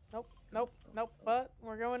 Nope, Oh, nope, oh, nope. oh. But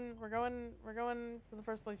we're going to the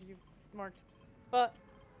first place you marked. But.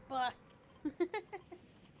 I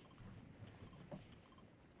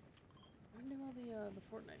do all the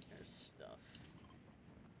Fortnite stuff.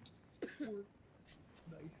 Nice.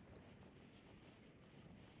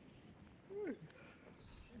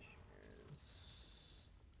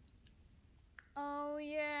 Oh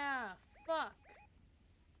yeah, fuck.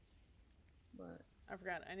 But I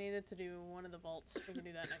forgot. I needed to do one of the vaults. We can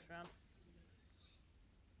do that next round.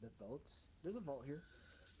 The vaults? There's a vault here.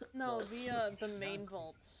 No, Well, the main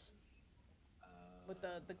vaults with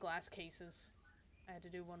Uh, the glass cases. I had to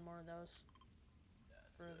do one more of those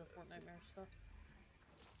for the Fortnite stuff.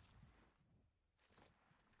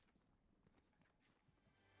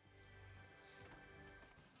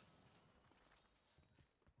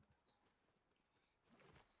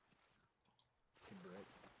 Hey, Brett.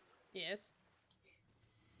 Yes.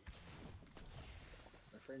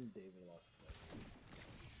 My friend David lost his life.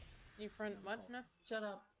 You friend what? No. shut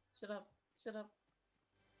up, shut up, shut up.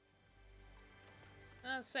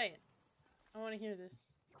 Say it. I want to hear this.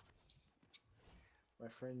 My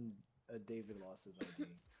friend David lost his ID.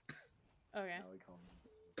 Okay. Now we call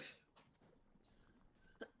him.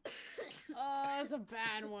 Oh, that's a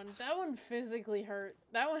bad one. That one physically hurt.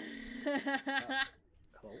 That one.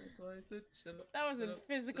 Hello? That's why I said shut up. That was shut in up,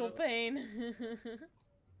 physical shut up. pain.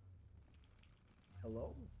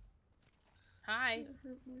 Hello? Hi. It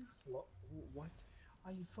hurt my- Hello? What?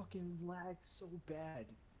 I fucking lag so bad.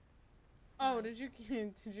 Oh, did you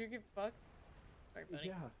get fucked? Sorry, buddy.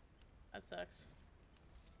 Yeah. That sucks.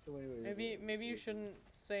 So wait, Maybe you wait. shouldn't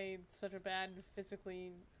say such a bad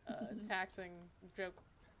physically taxing joke.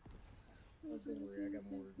 Don't worry, I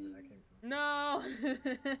got more where that came from. No.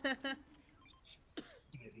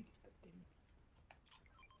 Maybe that didn't.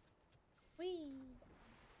 Wee.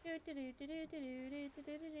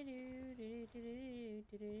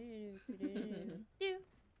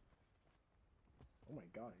 Oh my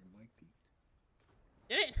god, your mic peaked.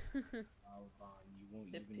 Did it? Vaughn, you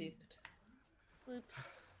won't It even. peaked. Oops.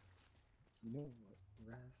 You know what,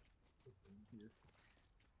 Raz? Listen here.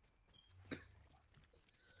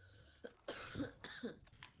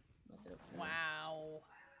 My throat hurts. Wow.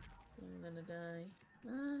 I'm gonna die.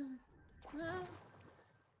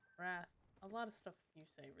 Wrath. A lot of stuff you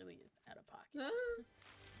say really is out of pocket. No.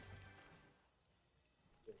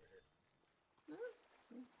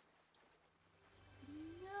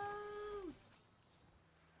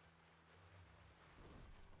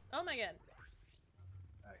 Oh my god.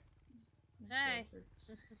 My Hey. throat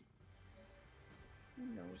hurts. My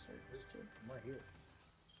nose hurts too. I'm right here.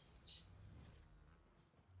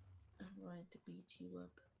 I'm going to beat you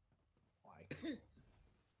up. Why? I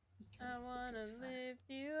Because wanna it's fun. lift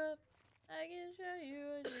you up. I can show you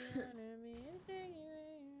what you wanna be and take you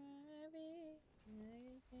where you wanna be. I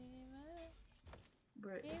can see my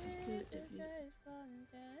Brett, if even you if could, the if you, sky's falling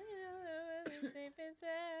down, I know we're safe and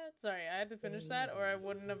sound. Sorry, I had to finish that, or I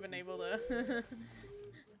wouldn't have been able to.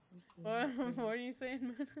 What are you saying,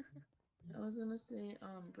 man? I was gonna say,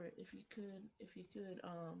 Britt, if you could,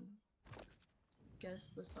 guess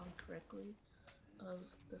the song correctly of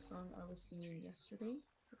the song I was singing yesterday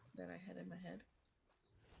that I had in my head,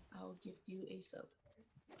 I'll gift you a sub.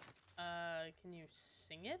 Can you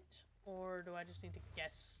sing it, or do I just need to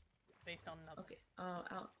guess based on nothing? Okay.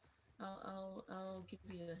 I'll give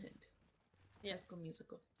you a hint. Yeah. High School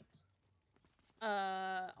Musical.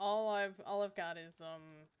 All I've got is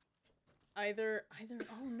either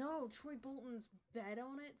oh no, Troy Bolton's Bet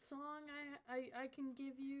on It song I can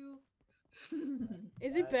give you.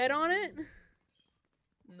 Is it Bet on It?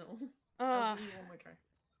 No. I'll give you one more try.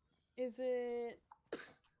 Is it?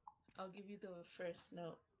 I'll give you the first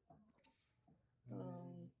note.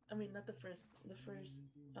 I mean not the first 3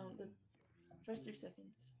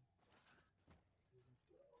 seconds.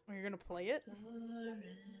 Are you gonna play it?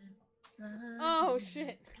 Oh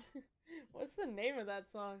shit! What's the name of that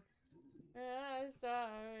song?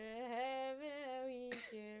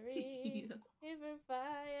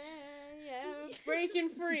 Breaking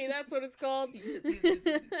Free, that's what it's called. You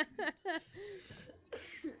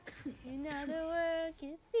know the world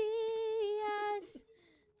can see us.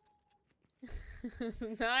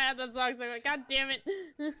 No, I had that song, so I'm like, God damn it.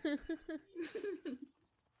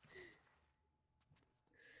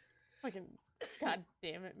 Fucking God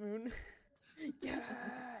damn it, Moon.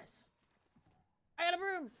 Yes! I got a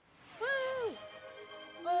broom! Woo!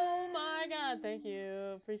 Oh my god, thank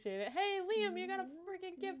you. Appreciate it. Hey, Liam, you got a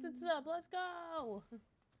freaking gifted sub. Let's go!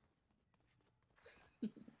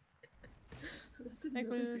 That's Thanks,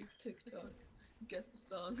 another Moon. great TikTok. Guess the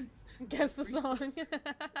song. Guess the song.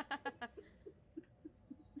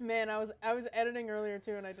 Man, I was editing earlier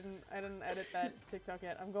too, and I didn't edit that TikTok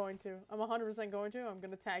yet. I'm going to. I'm 100% going to. I'm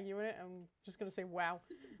gonna tag you in it. I'm just gonna say wow.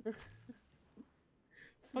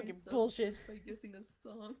 Fucking bullshit. By guessing a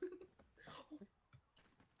song.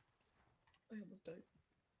 I almost died.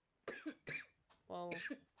 Well,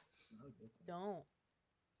 don't.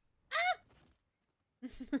 I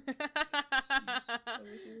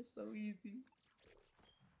wish it was so easy.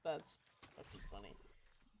 That's fucking funny.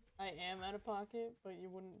 I am out of pocket, but you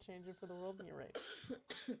wouldn't change it for the world, and you're right.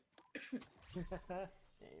 Yeah,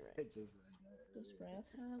 you're right. I just read that. Does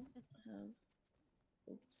Wrath have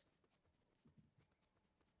oops.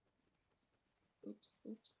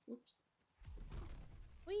 Oops.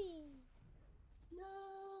 Whee!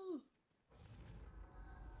 No!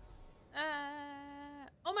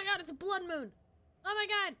 Oh my god, it's a blood moon! Oh my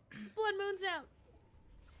god! Blood moon's out!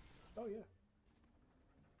 Oh yeah.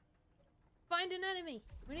 Find an enemy!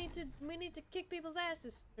 We need to kick people's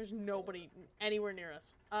asses! There's nobody anywhere near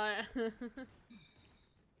us.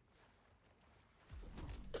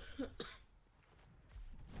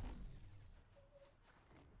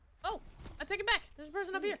 Oh! I take it back! There's a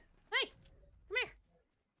person up here! Hey! Come here!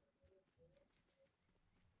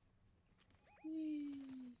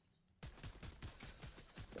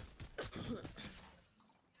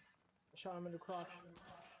 I shot him in the crotch.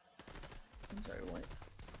 I'm sorry, what?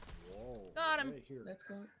 Whoa. Got him. Right here.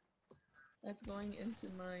 That's going into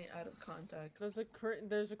my out of context. There's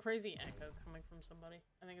a crazy echo coming from somebody.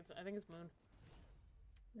 I think it's Moon.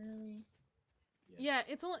 Really? Yeah,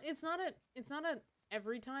 it's not a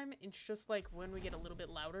every time. It's just like when we get a little bit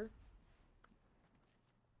louder.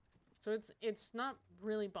 So it's not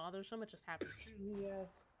really bothersome. It just happens.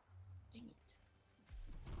 Yes. Dang it.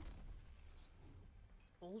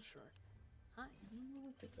 Bullshit. Hi. I don't know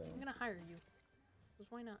what to go. I'm gonna hire you.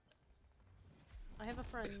 Because why not? I have a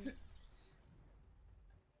friend.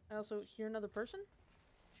 I also hear another person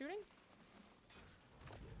shooting.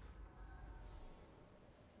 Yes.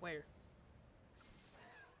 Where?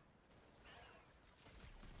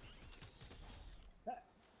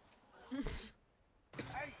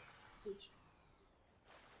 Bitch.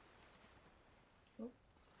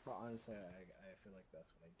 But honestly, I feel like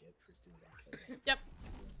that's what I get. Tristan got killed. Yep.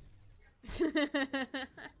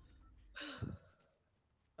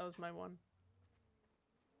 That was my one.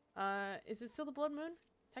 Is it still the blood moon?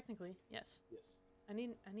 Technically, yes. Yes. I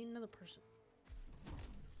need another person.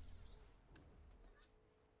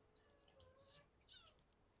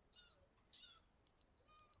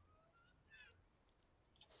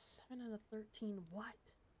 Seven out of 13. What?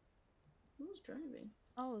 Who's driving?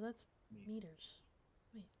 Oh, that's Me. meters.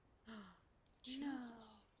 Wait. No. Jesus.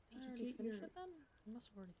 Did Did I you already get finish your- it then? I must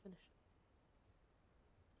have already finished it.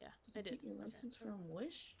 Yeah, Did you I did. get your Okay. license from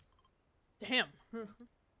Wish? Damn.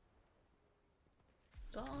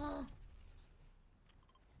 Ah.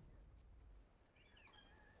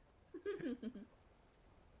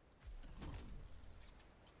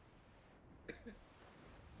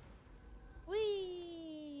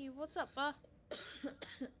 Wee! What's up,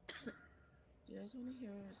 Do you guys want to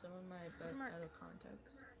hear some of my best Mark. out of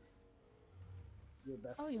context? Your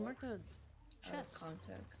best. Oh, you what? marked a Out of chest.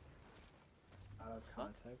 context, Out of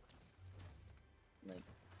context. like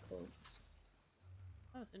quotes.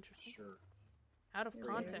 Oh, interesting. Sure. Out of They're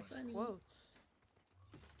context funny. quotes.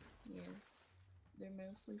 Yes, they're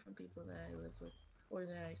mostly from people that I live with or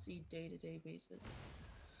that I see day-to-day basis.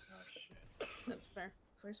 Oh shit. That's fair.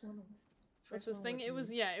 First one. What's First this one thing? It was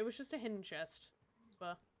me. yeah, it was just a hidden chest.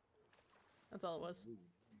 But that's all it was.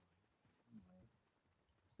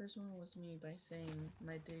 First one was me by saying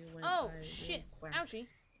my day went Oh by shit! really quack. Ouchie,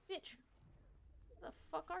 bitch. Where the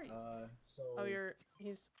fuck are you? So. Oh,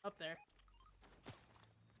 he's up there.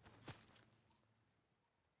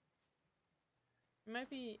 He might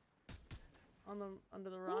be on the under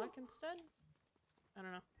the rock instead. I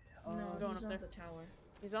don't know. No, going he's up on there. the tower.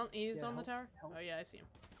 He's on Yeah, on the help- tower. help. Oh yeah, I see him.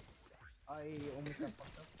 I almost got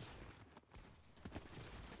fucked up.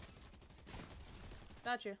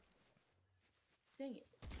 Gotcha. Dang it.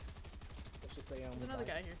 Let's just say I There's almost another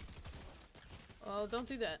died. guy here. Oh, don't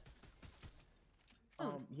do that.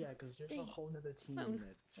 Yeah, because there's a Dang. whole nother team Hmm.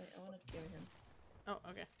 that. Wait, I want to carry him. Oh,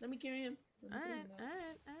 okay. Let me carry him. Let me carry Alright, him now.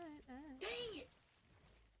 alright. Dang it!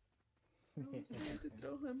 I was going to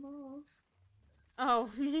throw him off. Oh,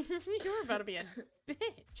 you were about to be a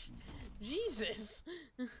bitch. Jesus.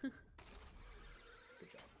 Good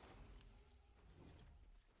job.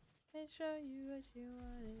 They show you what you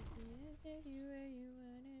wanna be, take you where you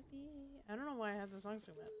wanna be. I don't know why I have the song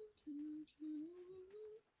so bad.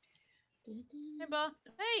 Hey, Ba.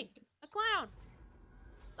 Hey, a clown.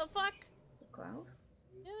 The fuck? A cloud?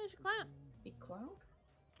 Yeah, there's a clown. A cloud?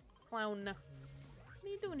 Clown. What are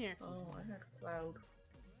you doing here? Oh, I heard cloud.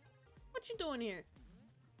 What you doing here?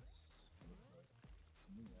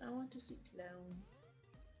 I want to see clown.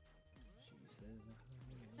 She says.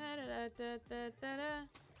 Da da da da da da.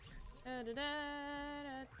 Da da da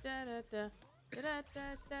da da da. Da da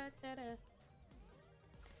da da da da.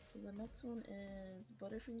 So the next one is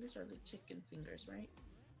Butterfingers or the chicken fingers, right?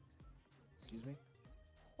 Excuse me.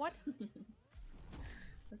 What?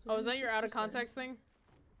 That's Oh, what is my that your out of sister said. context thing?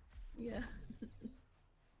 Yeah.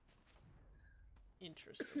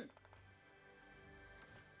 Interesting.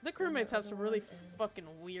 The crewmates have some really other one is-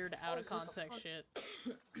 fucking weird out of Oh, what the context fuck? shit.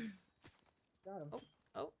 Got him.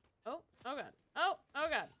 Oh god. Oh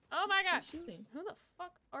god. Oh my god. Who's shooting? Who the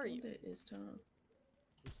fuck are you? It is Tom.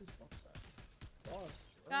 This is boss side. Boss.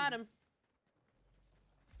 Got him.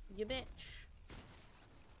 You bitch.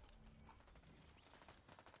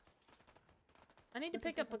 I need to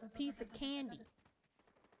pick up a piece of candy.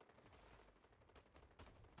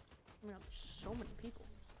 Oh my god, there's so many people.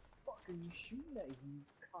 Fuck are you shooting at, you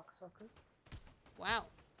cocksucker? Wow.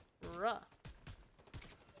 Bruh.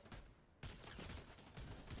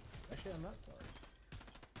 Actually, I'm not sorry.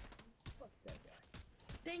 Fuck that guy.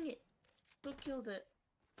 Dang it! Who killed it?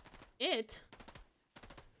 It?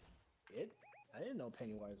 It? I didn't know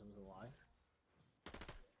Pennywise was alive.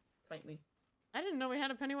 Fight me. I didn't know we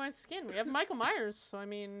had a Pennywise skin. We have Michael Myers, so I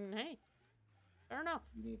mean, hey. Fair enough.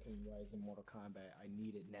 You need Pennywise in Mortal Kombat. I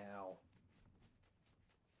need it now.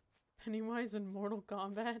 Pennywise in Mortal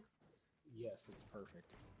Kombat? Yes, it's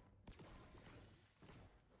perfect.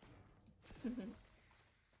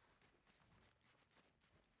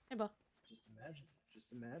 Hey, Ba. Just imagine.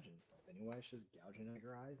 Just imagine. Pennywise just gouging out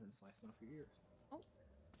your eyes and slicing off your ears. Oh.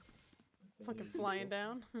 Instead Fucking of flying video-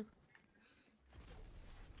 down.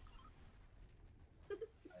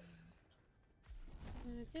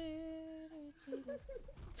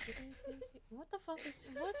 What the fuck is...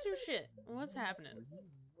 What's your shit? What's happening?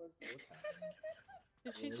 What's happening?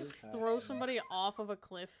 Did she What just is throw happening? somebody off of a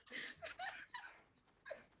cliff?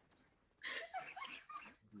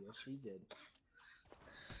 Yes, she did.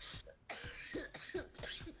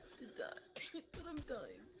 to die. But I'm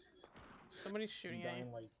dying. Somebody's You're shooting at you.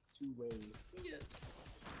 dying like 2 ways. Yes.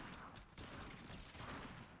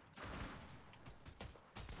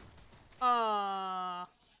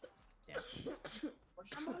 Yeah.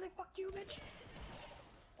 Somebody fucked you, bitch!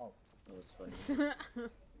 Oh. That was funny.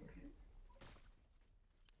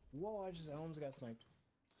 Whoa, I almost got sniped.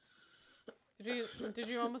 Did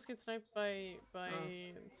you almost get sniped by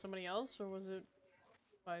somebody else, or was it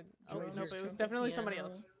by... Oh, Wait, no, there's but it was trumpet definitely somebody piano.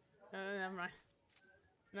 else. Never mind.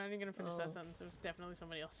 I'm not even gonna finish Oh. that sentence. It was definitely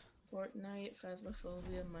somebody else. Fortnite,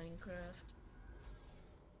 Phasmophobia, Minecraft,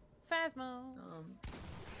 Phasmo!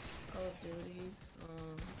 Call of Duty,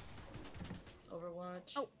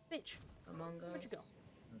 Overwatch, Oh, bitch! Among Us. Where'd you go?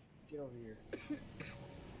 Get over here.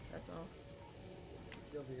 That's all.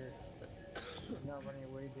 Get over here. You're not running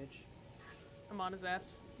away, bitch. I'm on his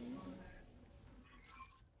ass.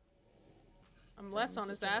 I'm less on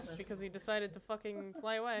his ass Listen. because he decided to fucking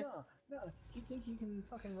fly away. No, he think he can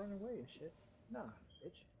fucking run away and shit. Nah,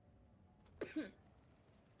 bitch.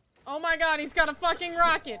 Oh my god, he's got a fucking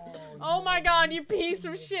rocket! Oh my god, you piece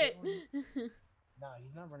of shit! Nah,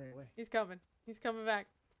 he's not running away. He's coming. He's coming back.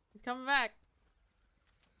 He's coming back.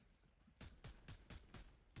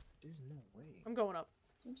 There's no way. I'm going up.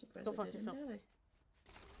 I'm surprised Go I fuck didn't yourself. die.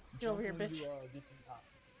 Get over here, Jump when bitch. you, get to the top.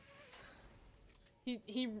 He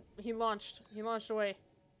launched. He launched away.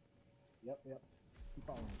 Yep. Just keep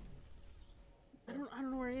following. I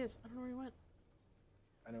don't know where he is. I don't know where he went.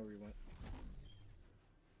 I know where he went.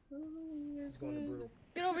 Oh, you guys He's going to win. brutal.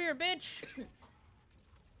 Get over here, bitch!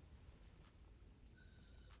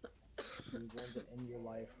 You're going to end your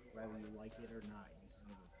life whether you like it or not, you son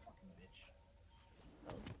of a fucking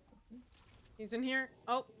bitch. He's in here.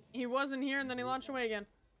 Oh, he was in here and then he launched away again.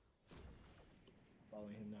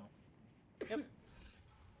 Following him now. Yep.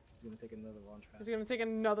 He's gonna take another launch pad. He's gonna take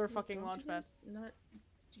another Wait, fucking don't launch you pad. guys not?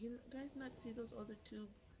 Do you guys not see those other two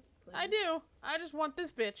players? I do. I just want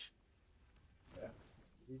this bitch. Yeah.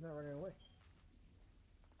 'Cause he's not running away.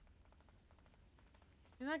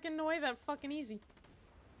 You're not getting away that fucking easy.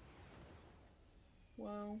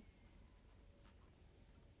 Wow.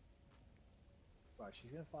 Wow,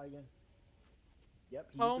 she's gonna fly again.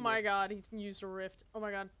 Yep. he Oh used a my rift. god, he used a rift. Oh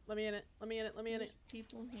my god. Let me in it. Let me in it. Let me in There's it.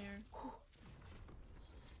 people here.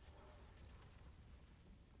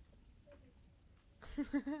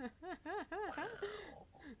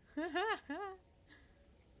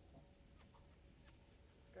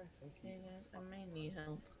 This guy thinks Hey he's guys, I may need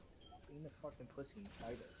help. Stop being a fucking pussy and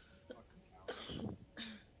fight us. You fucking coward.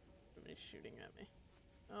 Somebody's shooting at me.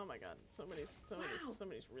 Oh my god. Somebody's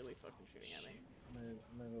really fucking shooting at me. I'm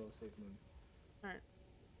gonna go save Moon. Alright.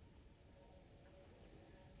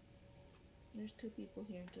 There's two people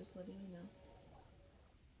here, just letting you know.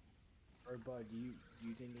 Or Bud, do you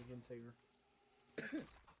think you can save her? I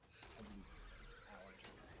believe. Ow, I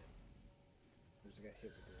just got hit. There's a guy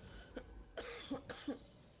hit with the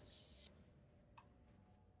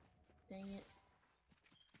Dang it.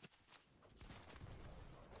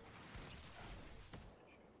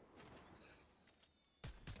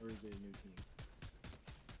 Or is it a new team?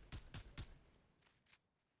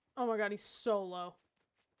 Oh my god, he's so low.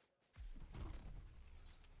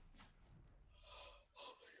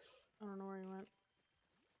 I don't know where he went.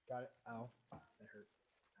 Got it. Ow. That hurt.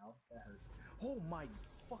 Ow. That hurt. Oh my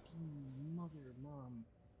fucking mother, mom.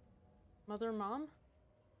 Mother, mom?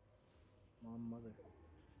 Mother.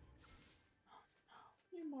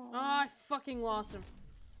 Your mom. Oh, I fucking lost him.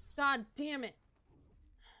 God damn it.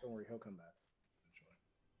 Don't worry, he'll come back. Eventually.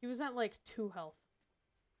 He was at like 2 health.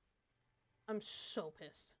 I'm so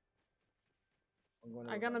pissed. I'm going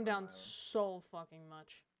to I got him revive down my island. so fucking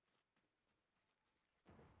much.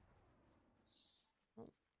 Oh,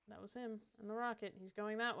 that was him and the rocket. He's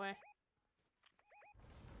going that way.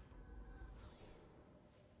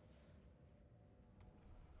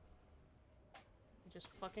 He just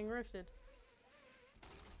fucking rifted.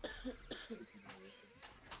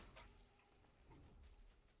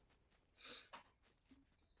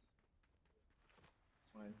 It's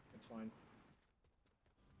fine. It's fine.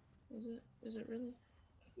 Is it? Is it really?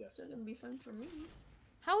 Yes. It's gonna be fun for me.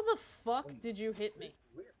 How the fuck Wait. did you hit me?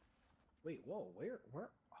 Where? Wait, whoa, where?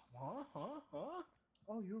 Huh?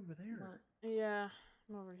 Oh, you're over there. But, Yeah,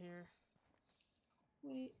 I'm over here.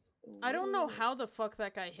 wait. I don't know where- how the fuck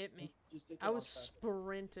that guy hit me. Just take the I was launch pad.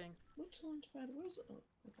 sprinting. Which launch pad was it? Oh,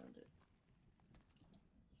 I found it.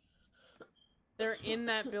 They're in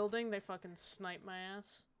that building. They fucking snipe my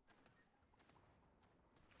ass.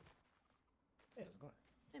 Yeah, it's going.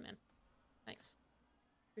 Hey, man. Thanks.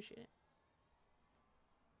 Appreciate it.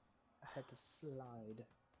 I had to slide.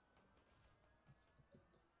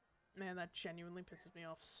 Man, that genuinely pisses me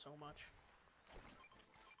off so much.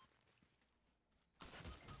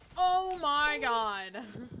 Oh my god!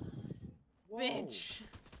 Whoa. Bitch!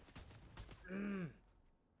 Mm.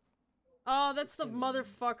 Oh, that's the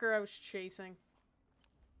motherfucker I was chasing.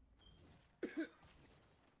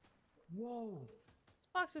 Whoa. This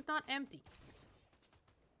box is not empty.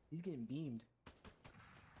 He's getting beamed.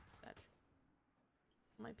 Satch.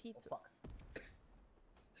 My Oh, pizza. fuck.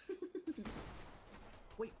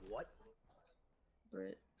 Wait, what?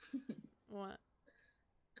 Britt, What?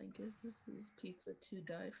 I guess this is pizza to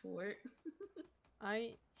die for.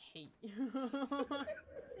 I hate you. I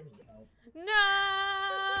need help. No!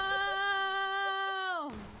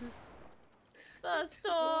 The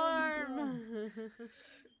storm!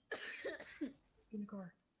 Get in the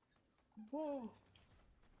car. Whoa.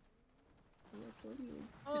 See, I told you it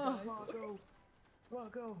was to Oh. die for. Rocco.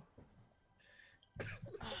 Rocco.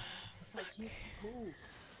 Fuck can't move.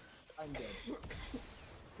 I'm dead.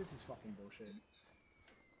 This is fucking bullshit.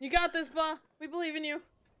 You got this, Ba. We believe in you.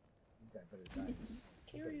 This guy better die.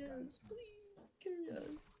 Carry us, please. Carry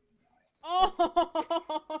us.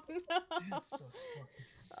 Oh no! That's so fucking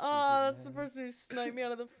stupid, Oh, that's the man. person who sniped me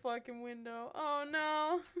out of the fucking window. Oh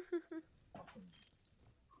no! Fucking.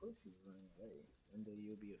 Of course he's running away. One day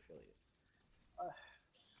you'll be affiliate.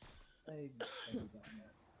 I do that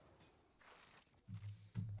now.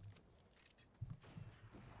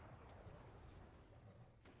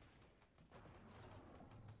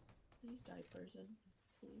 Please die, person.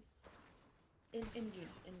 Please. In game,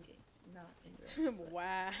 not in real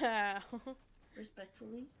life. Wow.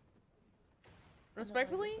 Respectfully.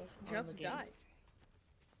 Respectfully, yourself on just the game. die.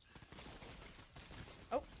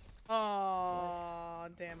 Oh. Oh,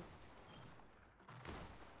 damn.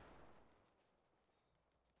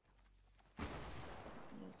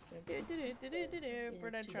 That's good.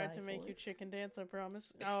 But I Is to tried die to make for. you chicken dance, I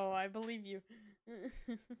promise. Oh, I believe you.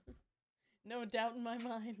 No doubt in my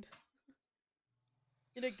mind.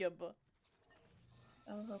 You're a good boy.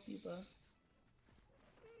 I'll help you, bro.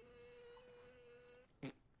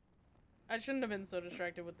 I shouldn't have been so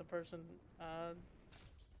distracted with the person,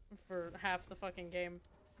 for half the fucking game.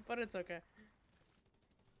 But it's okay.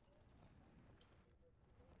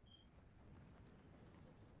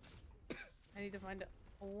 I need to find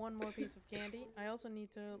one more piece of candy. I also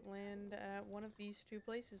need to land at one of these two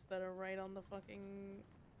places that are right on the fucking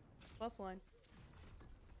bus line.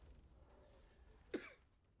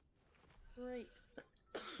 Great.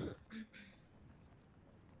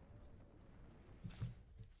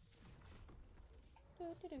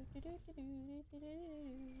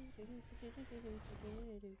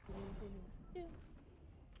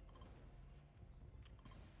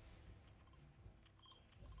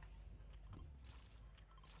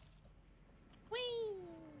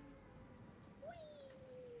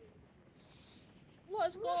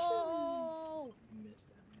 Let's go! Missed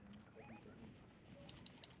that man. Fucking burning.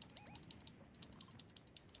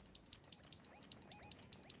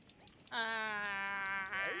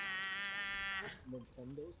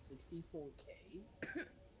 Nintendo 64K?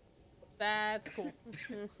 That's cool.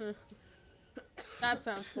 That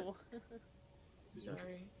sounds cool. Sorry.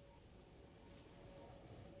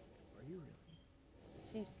 Are you really?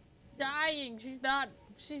 She's dying. She's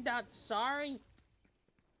not sorry.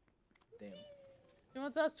 Damn. She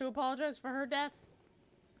wants us to apologize for her death.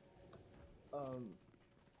 I don't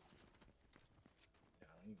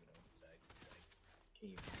even know if I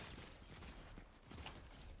can't even.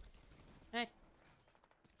 Hey,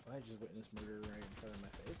 I just witnessed murder right in front of my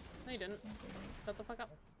face. no you didn't. Shut the fuck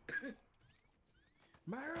up.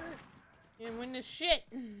 Myra! You didn't win this shit.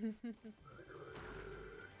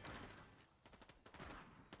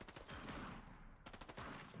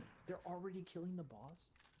 They're already killing the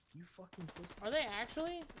boss? You fucking pussy. Are they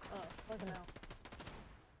actually? Oh, fucking hell. Yes.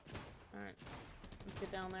 Alright. Let's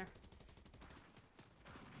get down there.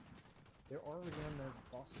 They're already on their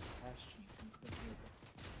boss's ass cheeks and clinching it.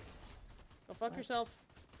 Go fuck yourself.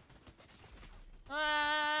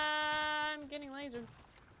 I'm getting lasered.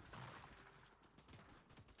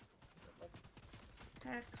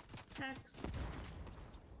 Hacks. Hacks.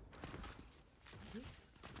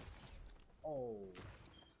 Oh,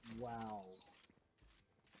 wow.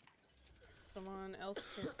 Someone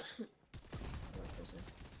else can. What person?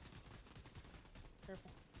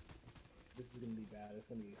 Careful. This is gonna be bad. It's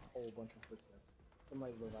gonna be a whole bunch of footsteps.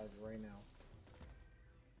 Somebody revive right now.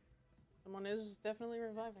 Someone is definitely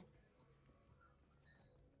reviving.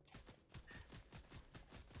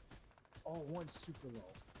 Oh, one's super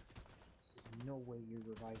low. There's no way you're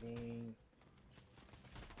reviving.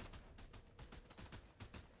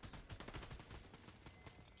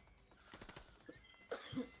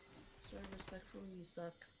 Sorry, respectfully, you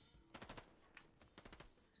suck.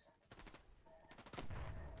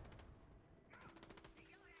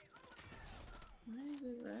 Why is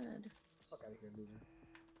it red? Fuck out of here, loser.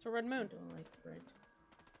 It's a red I moon. don't like red.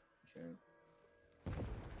 True.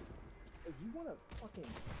 Hey, you wanna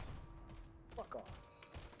fucking fuck off?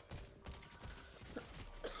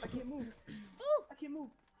 I can't move. Oh! I can't move.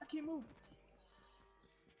 I can't move.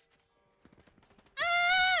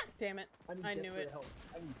 Ah! Damn it. I need I knew desperate it. help.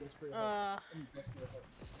 I need desperate help. I need desperate help.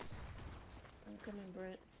 I'm coming,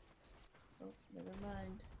 Britt. Oh, never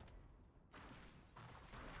mind.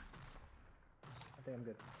 I think I'm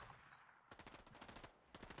good.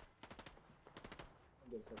 I'm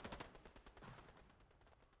good so far.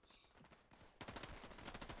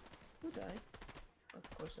 Who died? Of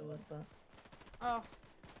course it was Buff. Oh.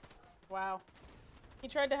 Wow. He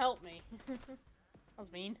tried to help me. That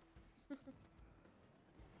was mean.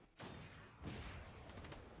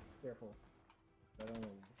 careful. 'Cause I don't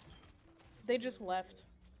know. They just left.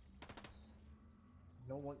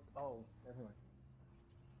 No one. Oh, never mind.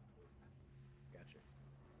 Gotcha.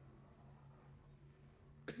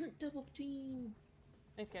 Double team.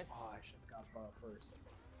 Nice, guys. Oh, I should have got ball first.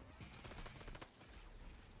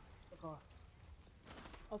 Fuck off.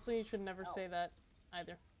 Also, you should never Ow. say that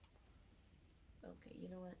either. Okay, you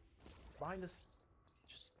know what? Behind us.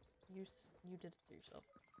 Just you did it to yourself.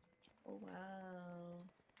 Oh wow.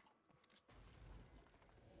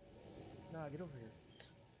 Nah, get over here.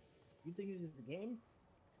 You think it is a game?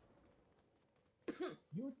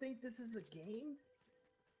 You think this is a game?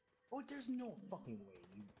 Oh, there's no fucking way.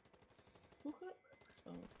 You Who got?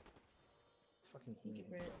 Oh, fucking you hate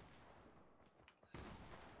get rid.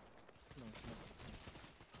 No,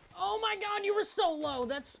 Oh my god, you were so low!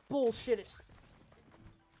 That's bullshit.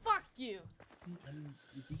 Fuck you! see,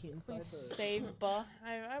 you see him inside Please the. save, buh.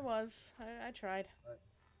 I tried.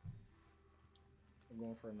 I'm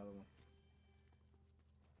going for another one.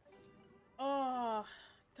 Oh,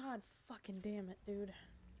 god fucking damn it, dude.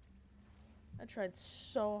 I tried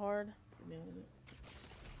so hard. Give me a minute.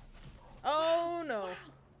 Oh no.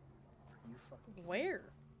 You fucking. kidding me? Where?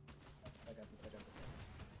 I got this.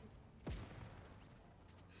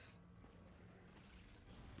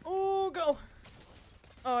 Oh, go!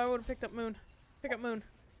 Oh, I would've picked up Moon. Pick up Moon.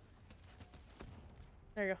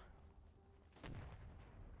 There you go.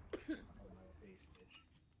 Out of my face,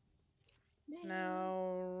 bitch.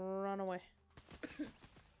 Now, run away.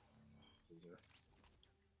 Loser.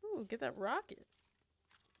 Ooh, get that rocket.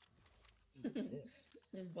 Yes.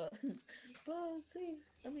 But, save.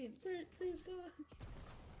 I mean, Bert, save Bud.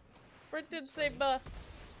 Britt did save Buh.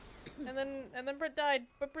 And then Britt died.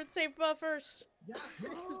 But Britt saved Buh first. Yeah.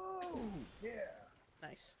 Oh, yeah.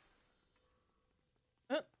 Nice.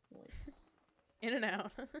 Nice. In and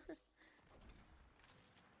out.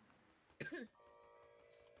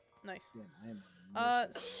 Nice. Yeah, I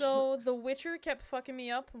am. So the Witcher kept fucking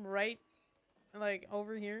me up right, like,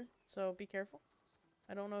 over here. So be careful.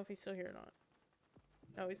 I don't know if he's still here or not.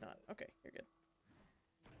 No, he's not. Okay, you're good.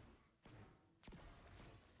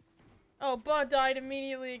 Oh, Buh died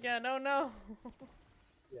immediately again. Oh no.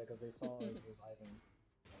 Yeah, because they saw us reviving.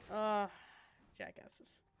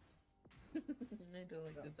 Jackasses. I don't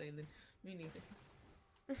like this island. Me neither.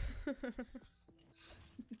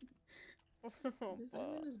 Oh, This Buh.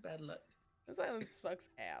 island is bad luck. This island sucks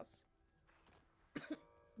ass.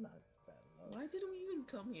 It's not bad enough. Why didn't we even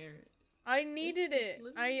come here? I needed it's it.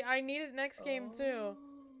 literally- I need it next game too. Oh.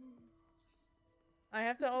 I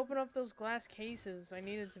have to open up those glass cases. I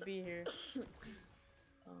needed to be here.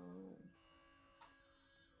 Oh.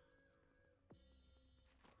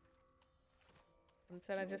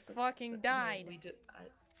 Instead, I No, just but- fucking but no, died.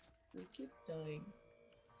 We keep dying.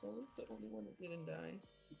 Solo's the only one that didn't die.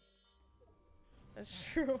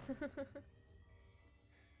 That's true.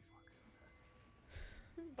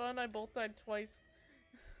 Bun and I both died twice.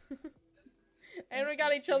 And we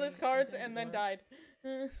got each other's cards and then died.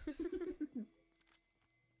 I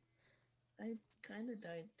kinda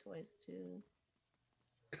died twice too.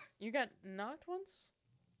 You got knocked once?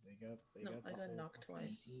 They No, got I the got whole knocked fucking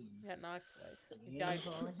twice. team. You got knocked twice. You Yeah, died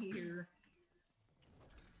on once. here.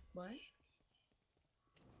 What?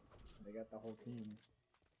 They got the whole team.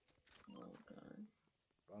 Oh god.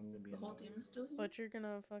 I'm gonna be The whole another team one. is still here? But you're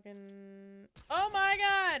gonna fucking... Oh my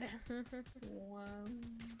god! Wow.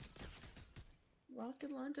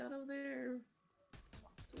 Rocket launch out of there.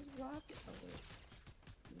 Just rocket. Oh wait.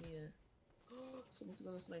 Yeah. Someone's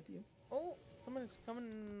gonna snipe you. Oh, someone's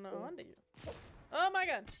coming onto you. Oh my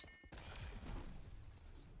god!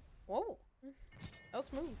 Whoa. That was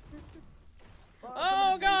smooth.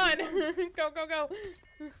 Oh god! Go, go, go!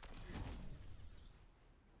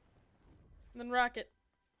 Then rocket.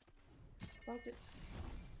 Rocket.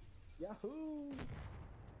 Yahoo!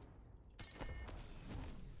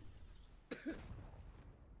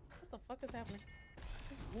 What the fuck is happening?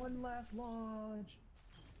 One last launch.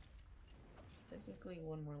 Technically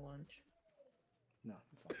one more launch. No,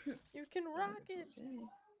 it's fine. You can rocket!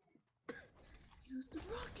 Okay. Use the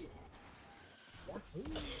rocket!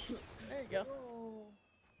 Yahoo! There you go.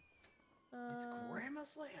 It's Uh, Grandma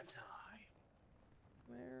Slam time.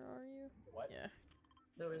 where are you? What? Yeah.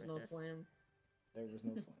 There was no Okay. slam. There was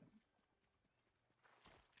no slam.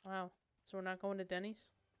 Wow. So we're not going to Denny's?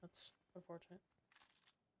 That's unfortunate.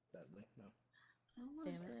 Sadly, no. I want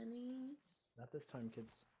Damn it. Denny's. Not this time,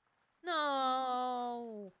 kids.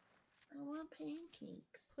 No! I want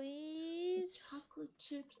pancakes. With Please? chocolate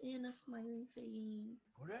chips and a smiley face.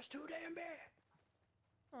 Oh, that's too damn bad.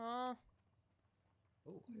 Aw,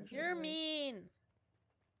 Oh, You're actually, you're Yeah. mean!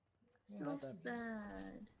 Yeah, So not that bad.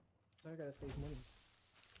 sad. So I gotta save money.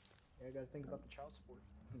 Yeah, I gotta think about the child support.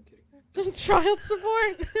 I'm kidding. Child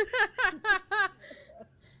support.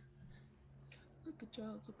 What the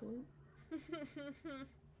child support?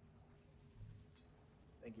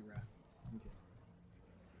 Thank you, Raph. I'm kidding.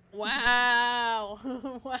 Wow.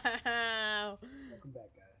 Wow. Welcome back,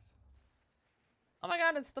 guys. Oh my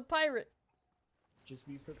god, it's the pirate. Just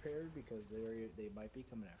be prepared because they might be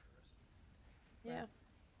coming after us. Yeah,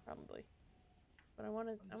 probably. But I want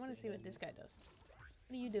to see what this guy does.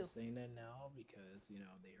 What do you do? I'm saying that now because you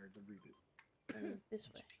know they heard the reboot. This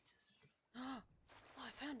way. Oh,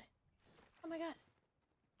 I found it. Oh my god.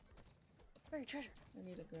 Buried treasure. I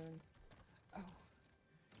need a gun. Oh.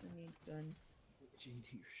 I need gun.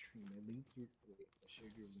 Into your stream. I linked your. Wait, I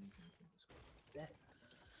shared your link in some Discord. That.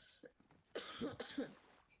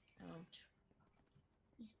 Ouch.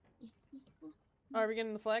 Are we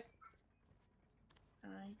getting the flag?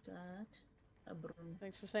 I got a broom.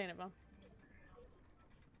 Thanks for saying it, Mom.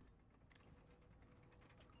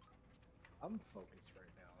 I'm focused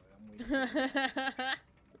right now. I'm waiting. For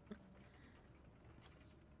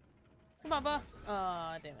Come on, Ba.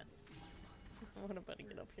 Aw, damn it. I want to buddy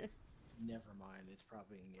get up here. Never mind. It's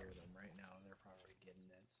probably near them right now. They're probably getting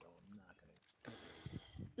it, so I'm not gonna.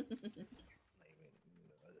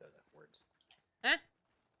 Like, words. Huh?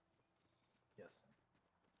 Yes.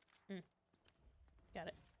 Got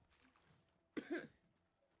it.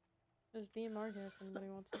 There's DMR here if anybody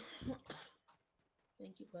wants it.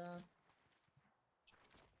 Thank you, Bob.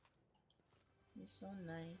 You're so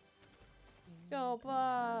nice. Go, I'm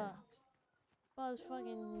Ba! tired. Ba's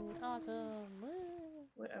fucking awesome. Woo.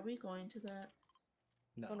 Wait, are we going to that?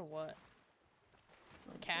 No. Going to what?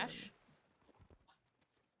 Oh, Cash?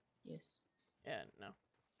 Yes. Yeah, no.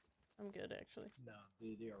 I'm good, actually. No,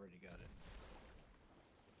 they already got it.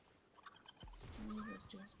 I was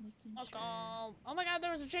just making Let's sure. go! Oh my god,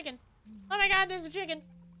 there was a chicken! Oh my god, there's a chicken!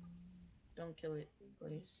 Don't kill it,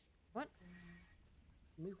 please. What?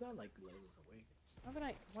 I mean, it's not like Layla's awake.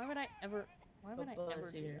 Why would I ever But do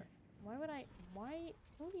Buzz that? here.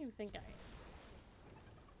 Who do you think I am?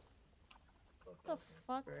 But What Buzz the here.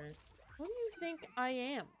 fuck? Brett. Who do you think I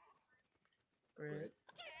am? Brett.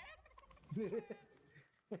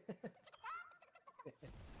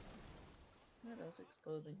 What else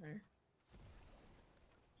exposing her?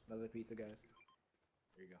 Another pizza, guys.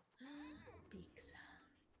 There you go. Pizza.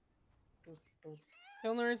 The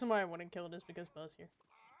only reason why I wouldn't kill it is because Buzz here.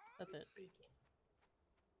 That's it. Pizza.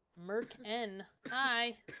 Merc N.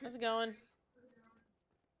 Hi. How's it going?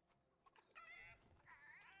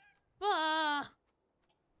 Bah!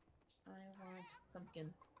 I want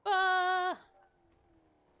pumpkin. Bah!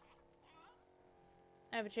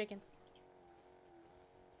 I have a chicken.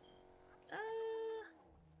 Ah!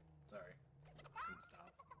 Sorry. Couldn't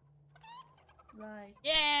stop. Lie.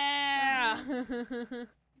 Yeah!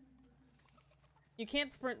 You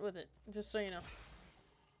can't sprint with it, just so you know.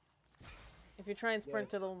 If you try and sprint,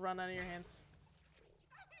 Yeah, it'll run out of your hands.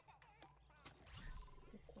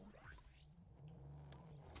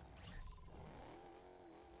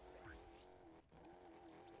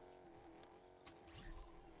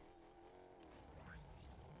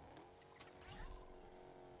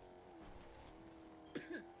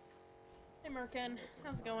 Hey Merkin,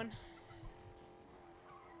 how's it going?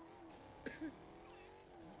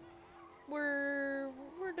 We're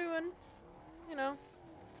doing, you know,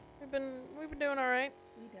 we've been doing all right.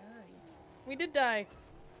 We died. We did die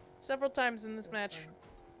several times in this It was match, fun.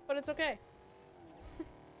 but it's okay.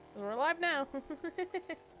 We're alive now.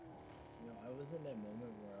 You know, I was in that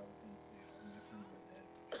moment where I was gonna say all my friends are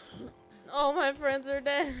dead. All my friends are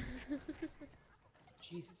dead.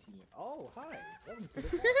 Jesus, you. Oh, hi. Welcome to the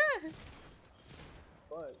call.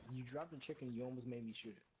 But you dropped the chicken. You almost made me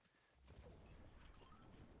shoot it.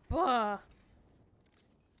 Bah.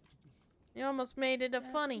 You almost made it a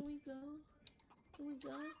Dad, funny. Can we go? Can we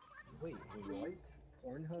go? Wait, what? Please?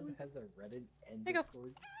 Pornhub has a Reddit and There you go.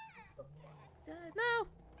 Discord? What the fuck? Dad, No,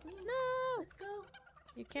 please. no, Let's go.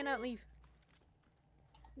 you cannot leave.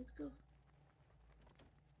 Let's go.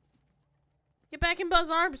 Get back in Buzz's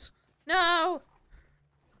arms. No,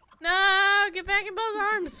 no, get back in Buzz's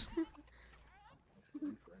arms. My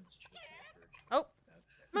three friends chasing after a chicken. Oh.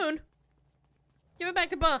 That's- Moon, give it back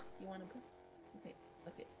to Buzz. Do you want to go? Okay.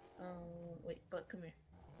 Okay. Wait, but come here.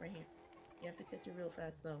 Right here. You have to catch it real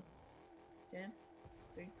fast, though. 10,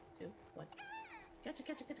 3, 2, 1. Catch it,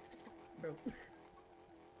 catch it, catch it, catch it. Bro.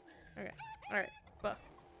 Okay, all right, Buzz.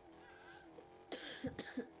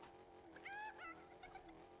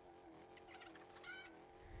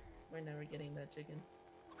 We're never getting that chicken.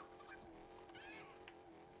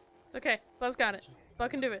 It's okay. Buzz got it. Buzz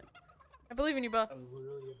can do it. I believe in you, Bo. I was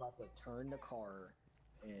literally about to turn the car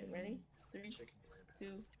and Ready? 3, chicken ran past. 2,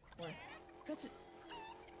 1. Catch it.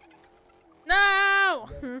 No!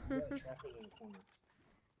 You gotta trap it in the corner.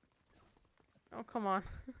 Oh, come on.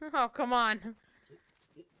 Oh, come on.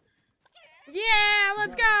 Get- Yeah,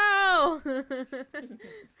 let's go!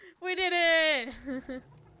 We did it!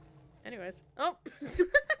 Anyways. Oh! I'm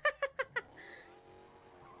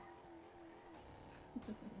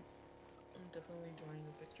definitely drawing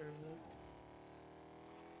a picture of this.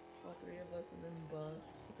 All 3 of us and then Bud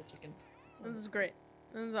with the chicken. This is great.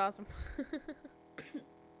 This is awesome.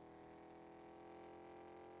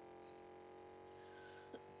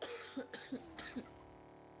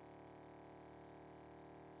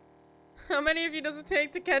 How many of you does it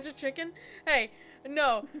take to catch a chicken? Hey,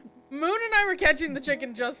 no. Moon and I were catching the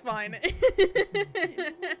chicken just fine.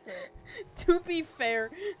 To be fair,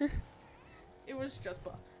 it was just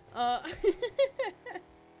Bob.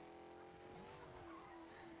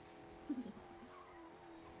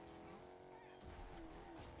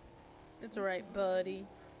 It's alright, buddy.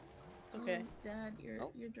 It's okay. Dad, you're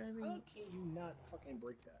Oh. driving. How can you not fucking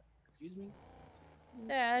break that? Excuse me?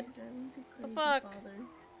 Dad, You're driving too the crazy, fuck? Father.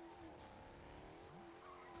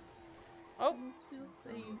 Oh, Let's feel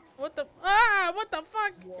safe. what the? Ah, what the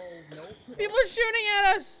fuck? Whoa, nope. People are shooting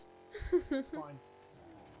at us. It's fine.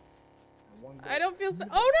 One I don't feel so.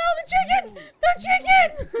 No. Oh no, the chicken! The chicken!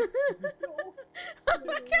 No. Oh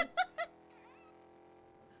my god!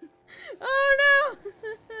 Oh no!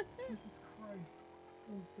 Jesus Christ.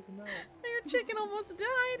 I'm sick of out. Your chicken almost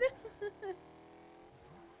died.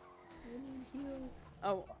 I need heals.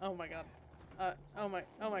 Oh, oh my god. Oh my,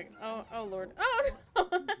 oh lord. Oh no!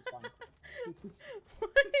 This is fine. This is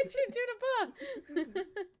What did you do to Bob?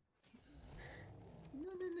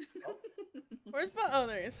 No. Where's Bob? Oh,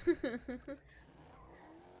 there he is.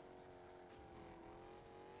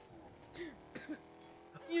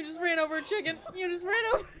 You just ran over a chicken. You just ran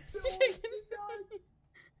over a No, chicken.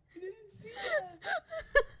 I didn't see that.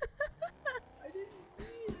 I didn't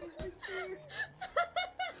see it. I swear.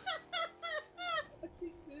 I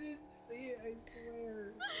didn't see it. I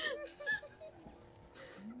swear.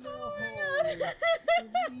 No. I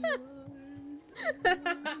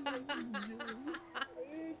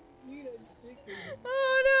didn't see that chicken.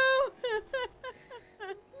 Oh no!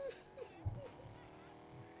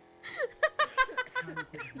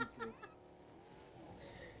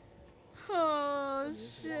 Oh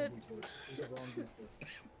shit! There's a wrong detour.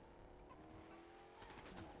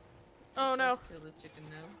 Oh no! Kill this chicken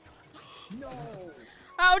now. No!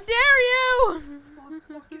 How dare you!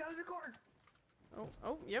 Fuck, get out of the car!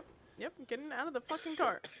 Oh, yep, getting out of the fucking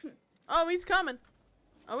car. Oh, he's coming.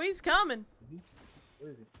 Oh, he's coming. Is he?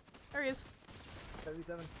 Where is he? There he is.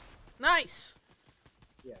 77? Nice.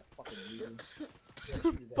 Yeah, fucking weird. Yeah,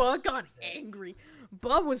 shoot his ass, Bug got shoot his ass. angry.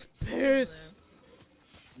 Bub was pissed.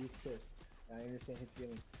 He's pissed. I understand his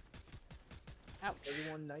feeling. Ouch.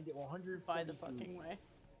 31, 90, 100. By the fucking way.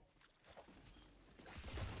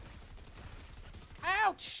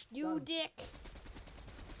 Ouch, you Done. dick.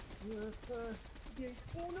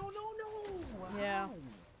 Oh no! Yeah. Wow.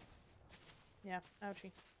 Yeah,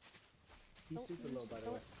 ouchie. He's Oh, super low, by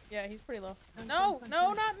the way. Yeah, he's pretty low. Fine, No, fine, no,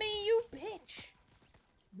 fine. not me, you bitch.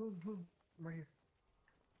 Move. I'm right here.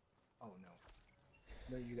 Oh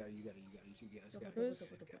no. No, you got it. Who's-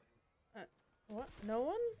 What? No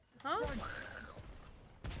one? Huh?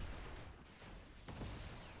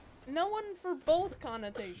 No one for both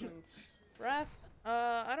connotations. Wrath,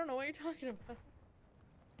 I don't know what you're talking about.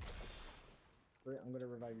 Wait, I'm gonna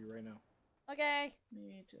revive you right now. Okay.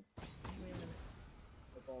 Me too. Give me a minute.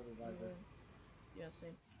 Let's all revive her. Yeah,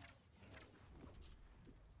 same.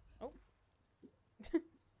 Oh.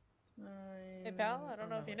 Hey I'm pal, I don't on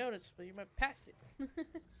know my if you way. noticed, but you might passed it.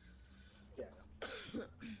 Yeah.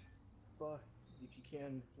 But if you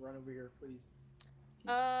can, run over here, please. He's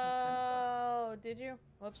kinda far. Oh, did you?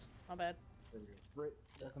 Whoops, my bad. There we go. Britt,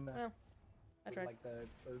 welcome back. Well, I For, tried. like the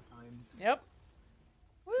third time. Yep.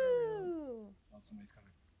 Woo! Oh, somebody's coming.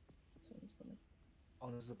 Someone's coming. Oh,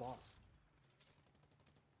 this is the boss.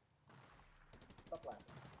 Stop laughing.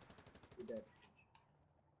 You're dead.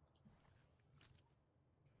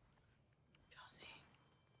 Josie,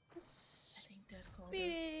 I think Dad called us.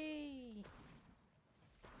 Speedy!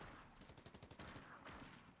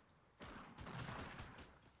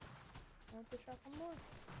 I want the shotgun more.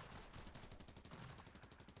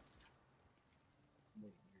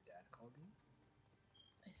 Wait, your dad called you?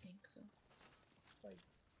 I think so. Like,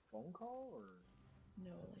 phone call or?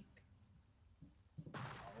 No, like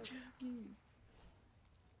Oh, Jackie.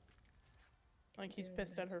 Like he's Yeah,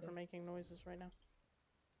 pissed at her so- for making noises right now.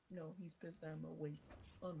 No, he's pissed I'm awake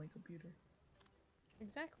on my computer.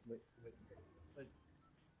 Exactly. But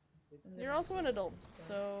I'm You're gonna also an have to adult, watch this,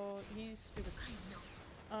 so he's stupid.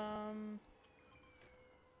 I know.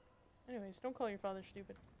 Anyways, don't call your father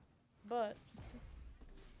stupid. But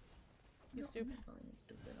he's No, I'm stupid. not calling him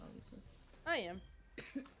stupid, obviously. I am.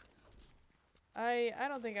 I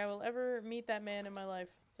don't think I will ever meet that man in my life.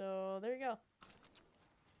 So there you go.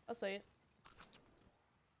 I'll say it.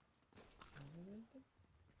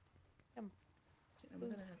 Okay, I'm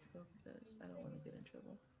gonna have to go because I don't want to get in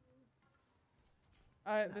trouble.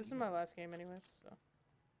 This is my last game anyways, so. Alright,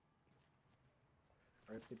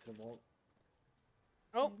 let's get to the vault.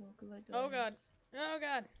 Oh! We won't collect Oh god. items. Oh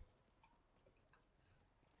god.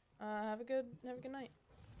 Have a good night.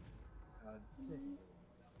 Six.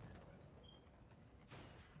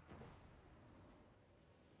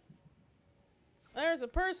 There's a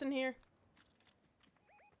person here.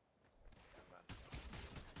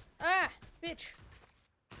 Ah! Bitch!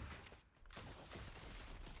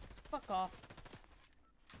 Fuck off.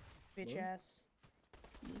 Bitch What? ass.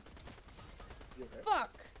 Yes. You okay?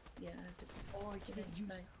 Fuck! Yeah, I have to. Oh, I Okay, can't use.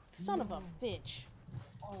 bye. Son of a No. bitch.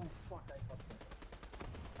 Oh fuck! I fucked myself.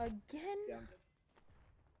 Again? Yeah, I'm dead.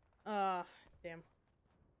 Damn.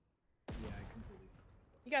 Yeah, I completely fucked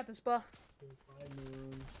myself. You got this, buh. Bye,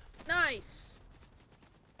 Moon. Nice!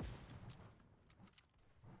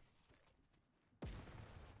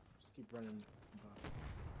 Just keep running.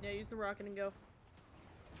 Yeah, use the rocket and go.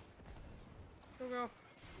 Go.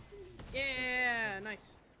 Yeah,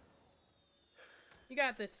 nice. You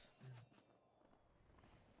got this.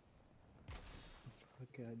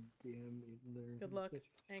 God damn it, Larry. Good luck.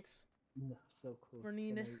 Thanks. No, so close. We're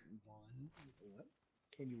needed. Can I one? What?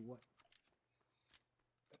 Can you what?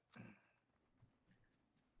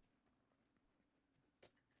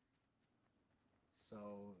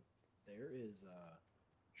 So there is a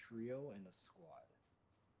trio and a squad.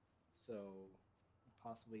 So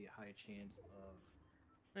possibly a high chance of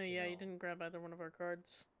Oh yeah, you No. didn't grab either one of our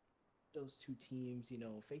cards. those two teams,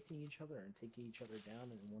 facing each other and taking each other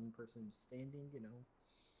down, and one person standing.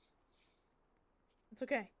 It's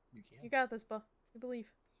okay. You can. You got this, buh. You believe.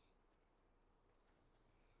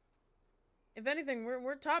 If anything,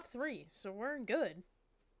 we're top 3, so we're good.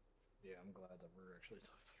 Yeah, I'm glad that we're actually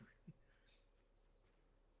top 3.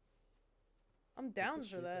 I'm down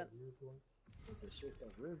for that. Is the shit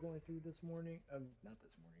that we're going through this morning? Not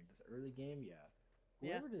this morning. This early game, yeah.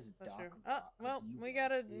 Yeah, Whoever this That's Doc. true. Oh, well, we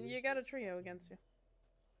got a you got a trio against you.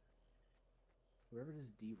 Whoever this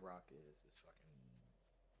D Rock is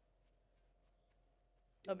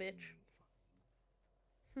fucking. A bitch.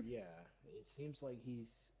 Yeah, it seems like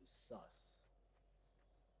he's sus.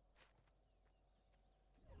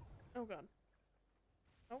 Oh god.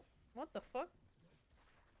 Oh, what the fuck?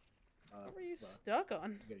 What were you well, stuck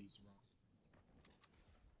on? You gotta use the rock.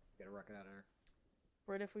 Get a rocket out of there.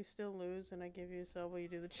 Brett, if we still lose and I give you a cell, will you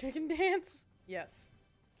do the chicken dance? Yes.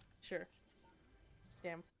 Sure.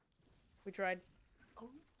 Damn. We tried. Oh,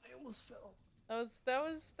 I almost fell. That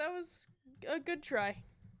was a good try.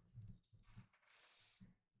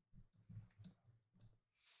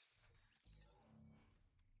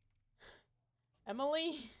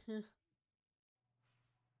 Emily, you're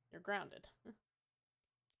grounded.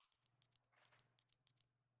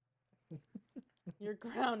 You're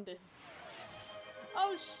grounded.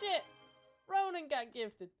 Oh shit! Ronan got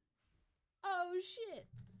gifted. Oh shit!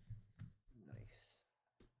 Nice.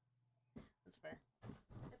 That's fair.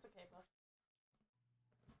 It's okay, bud.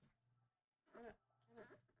 I'm gonna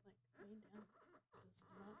like lean down because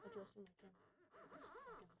I'm not adjusting my camera. This fucking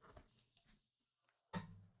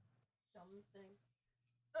dumb thing.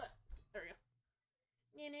 There we go.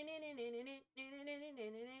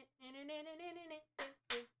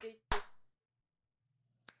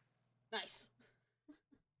 Nice.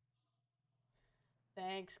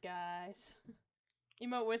 Thanks, guys.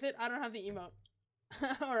 Emote with it? I don't have the emote.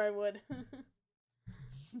 Or I would.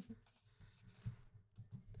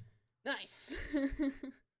 Nice.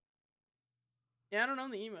 Yeah, I don't know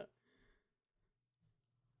the emote.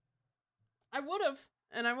 I would have.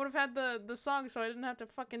 And I would have had the song so I didn't have to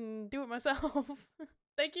fucking do it myself.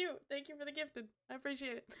 Thank you. Thank you for the gifted. I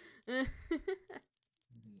appreciate it.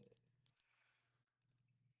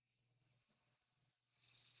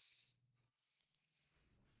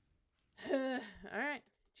 Alright.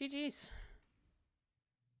 GG's.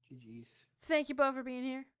 GG's. Thank you, Bob, for being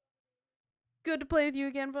here. Good to play with you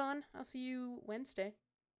again, Vaughn. I'll see you Wednesday,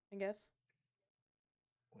 I guess.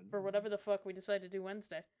 For whatever the fuck we decide to do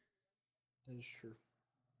Wednesday. That is true.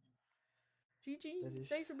 GG. That is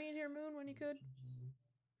Thanks for being here, Moon, when you could.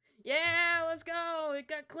 GG. Yeah, let's go. It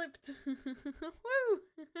got clipped. Woo.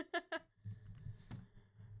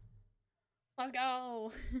 Let's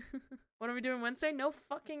go. What are we doing Wednesday? No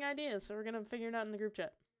fucking idea. So we're gonna figure it out in the group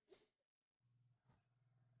chat.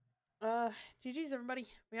 GG's everybody.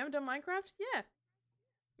 We haven't done Minecraft? Yeah.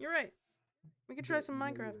 You're right. We could try some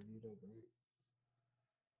Minecraft.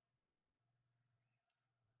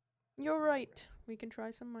 You're right. We can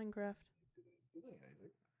try some Minecraft. Good thing,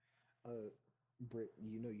 Isaac. Britt,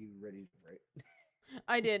 you know you ready, right?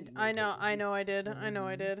 I did. I know I did. I know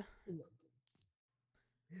I did.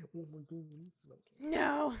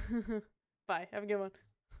 No. Bye. Have a good one.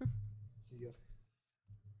 See ya.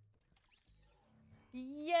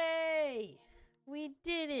 Yay! We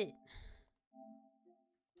did it.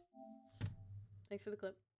 Thanks for the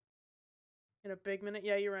clip. In a big minute.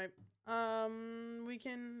 Yeah, you're right. We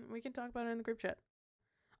can talk about it in the group chat.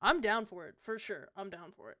 I'm down for it, for sure. I'm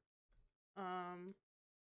down for it.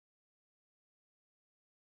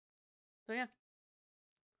 So yeah.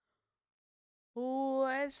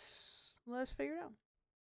 Let's figure it out.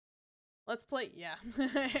 Let's play. Yeah.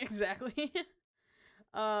 Exactly.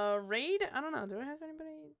 Raid? I don't know. Do I have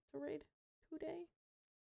anybody to raid today?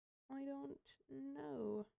 I don't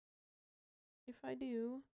know. If I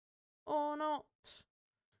do or not.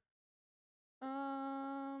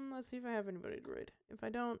 Let's see if I have anybody to raid. If I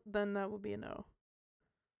don't, then that would be a no.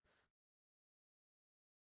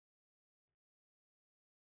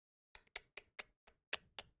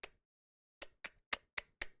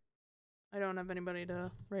 I don't have anybody to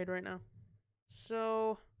raid right now.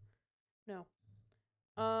 So, no.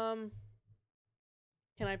 Can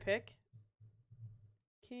I pick?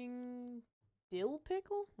 King Dill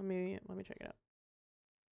Pickle? Let me check it out.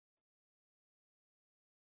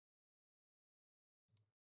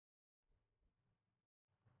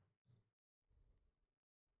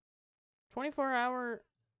 "24-hour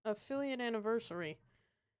affiliate anniversary."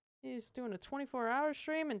 He's doing a 24-hour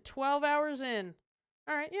stream and 12 hours in.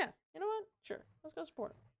 Alright, yeah. You know what? Sure. Let's go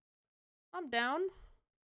support him. I'm down.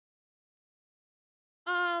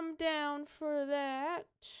 I'm down for that.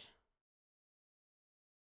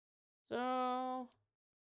 So,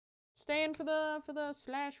 staying for the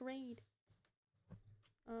 / raid.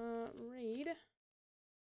 Raid.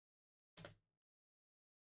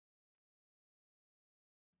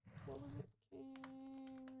 What was it?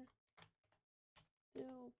 King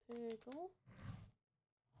Dill Pickle.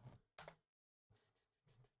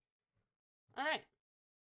 Alright.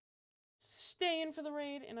 Staying for the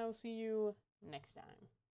raid, and I will see you next time.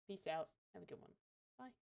 Peace out. Have a good one.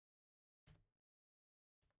 Bye.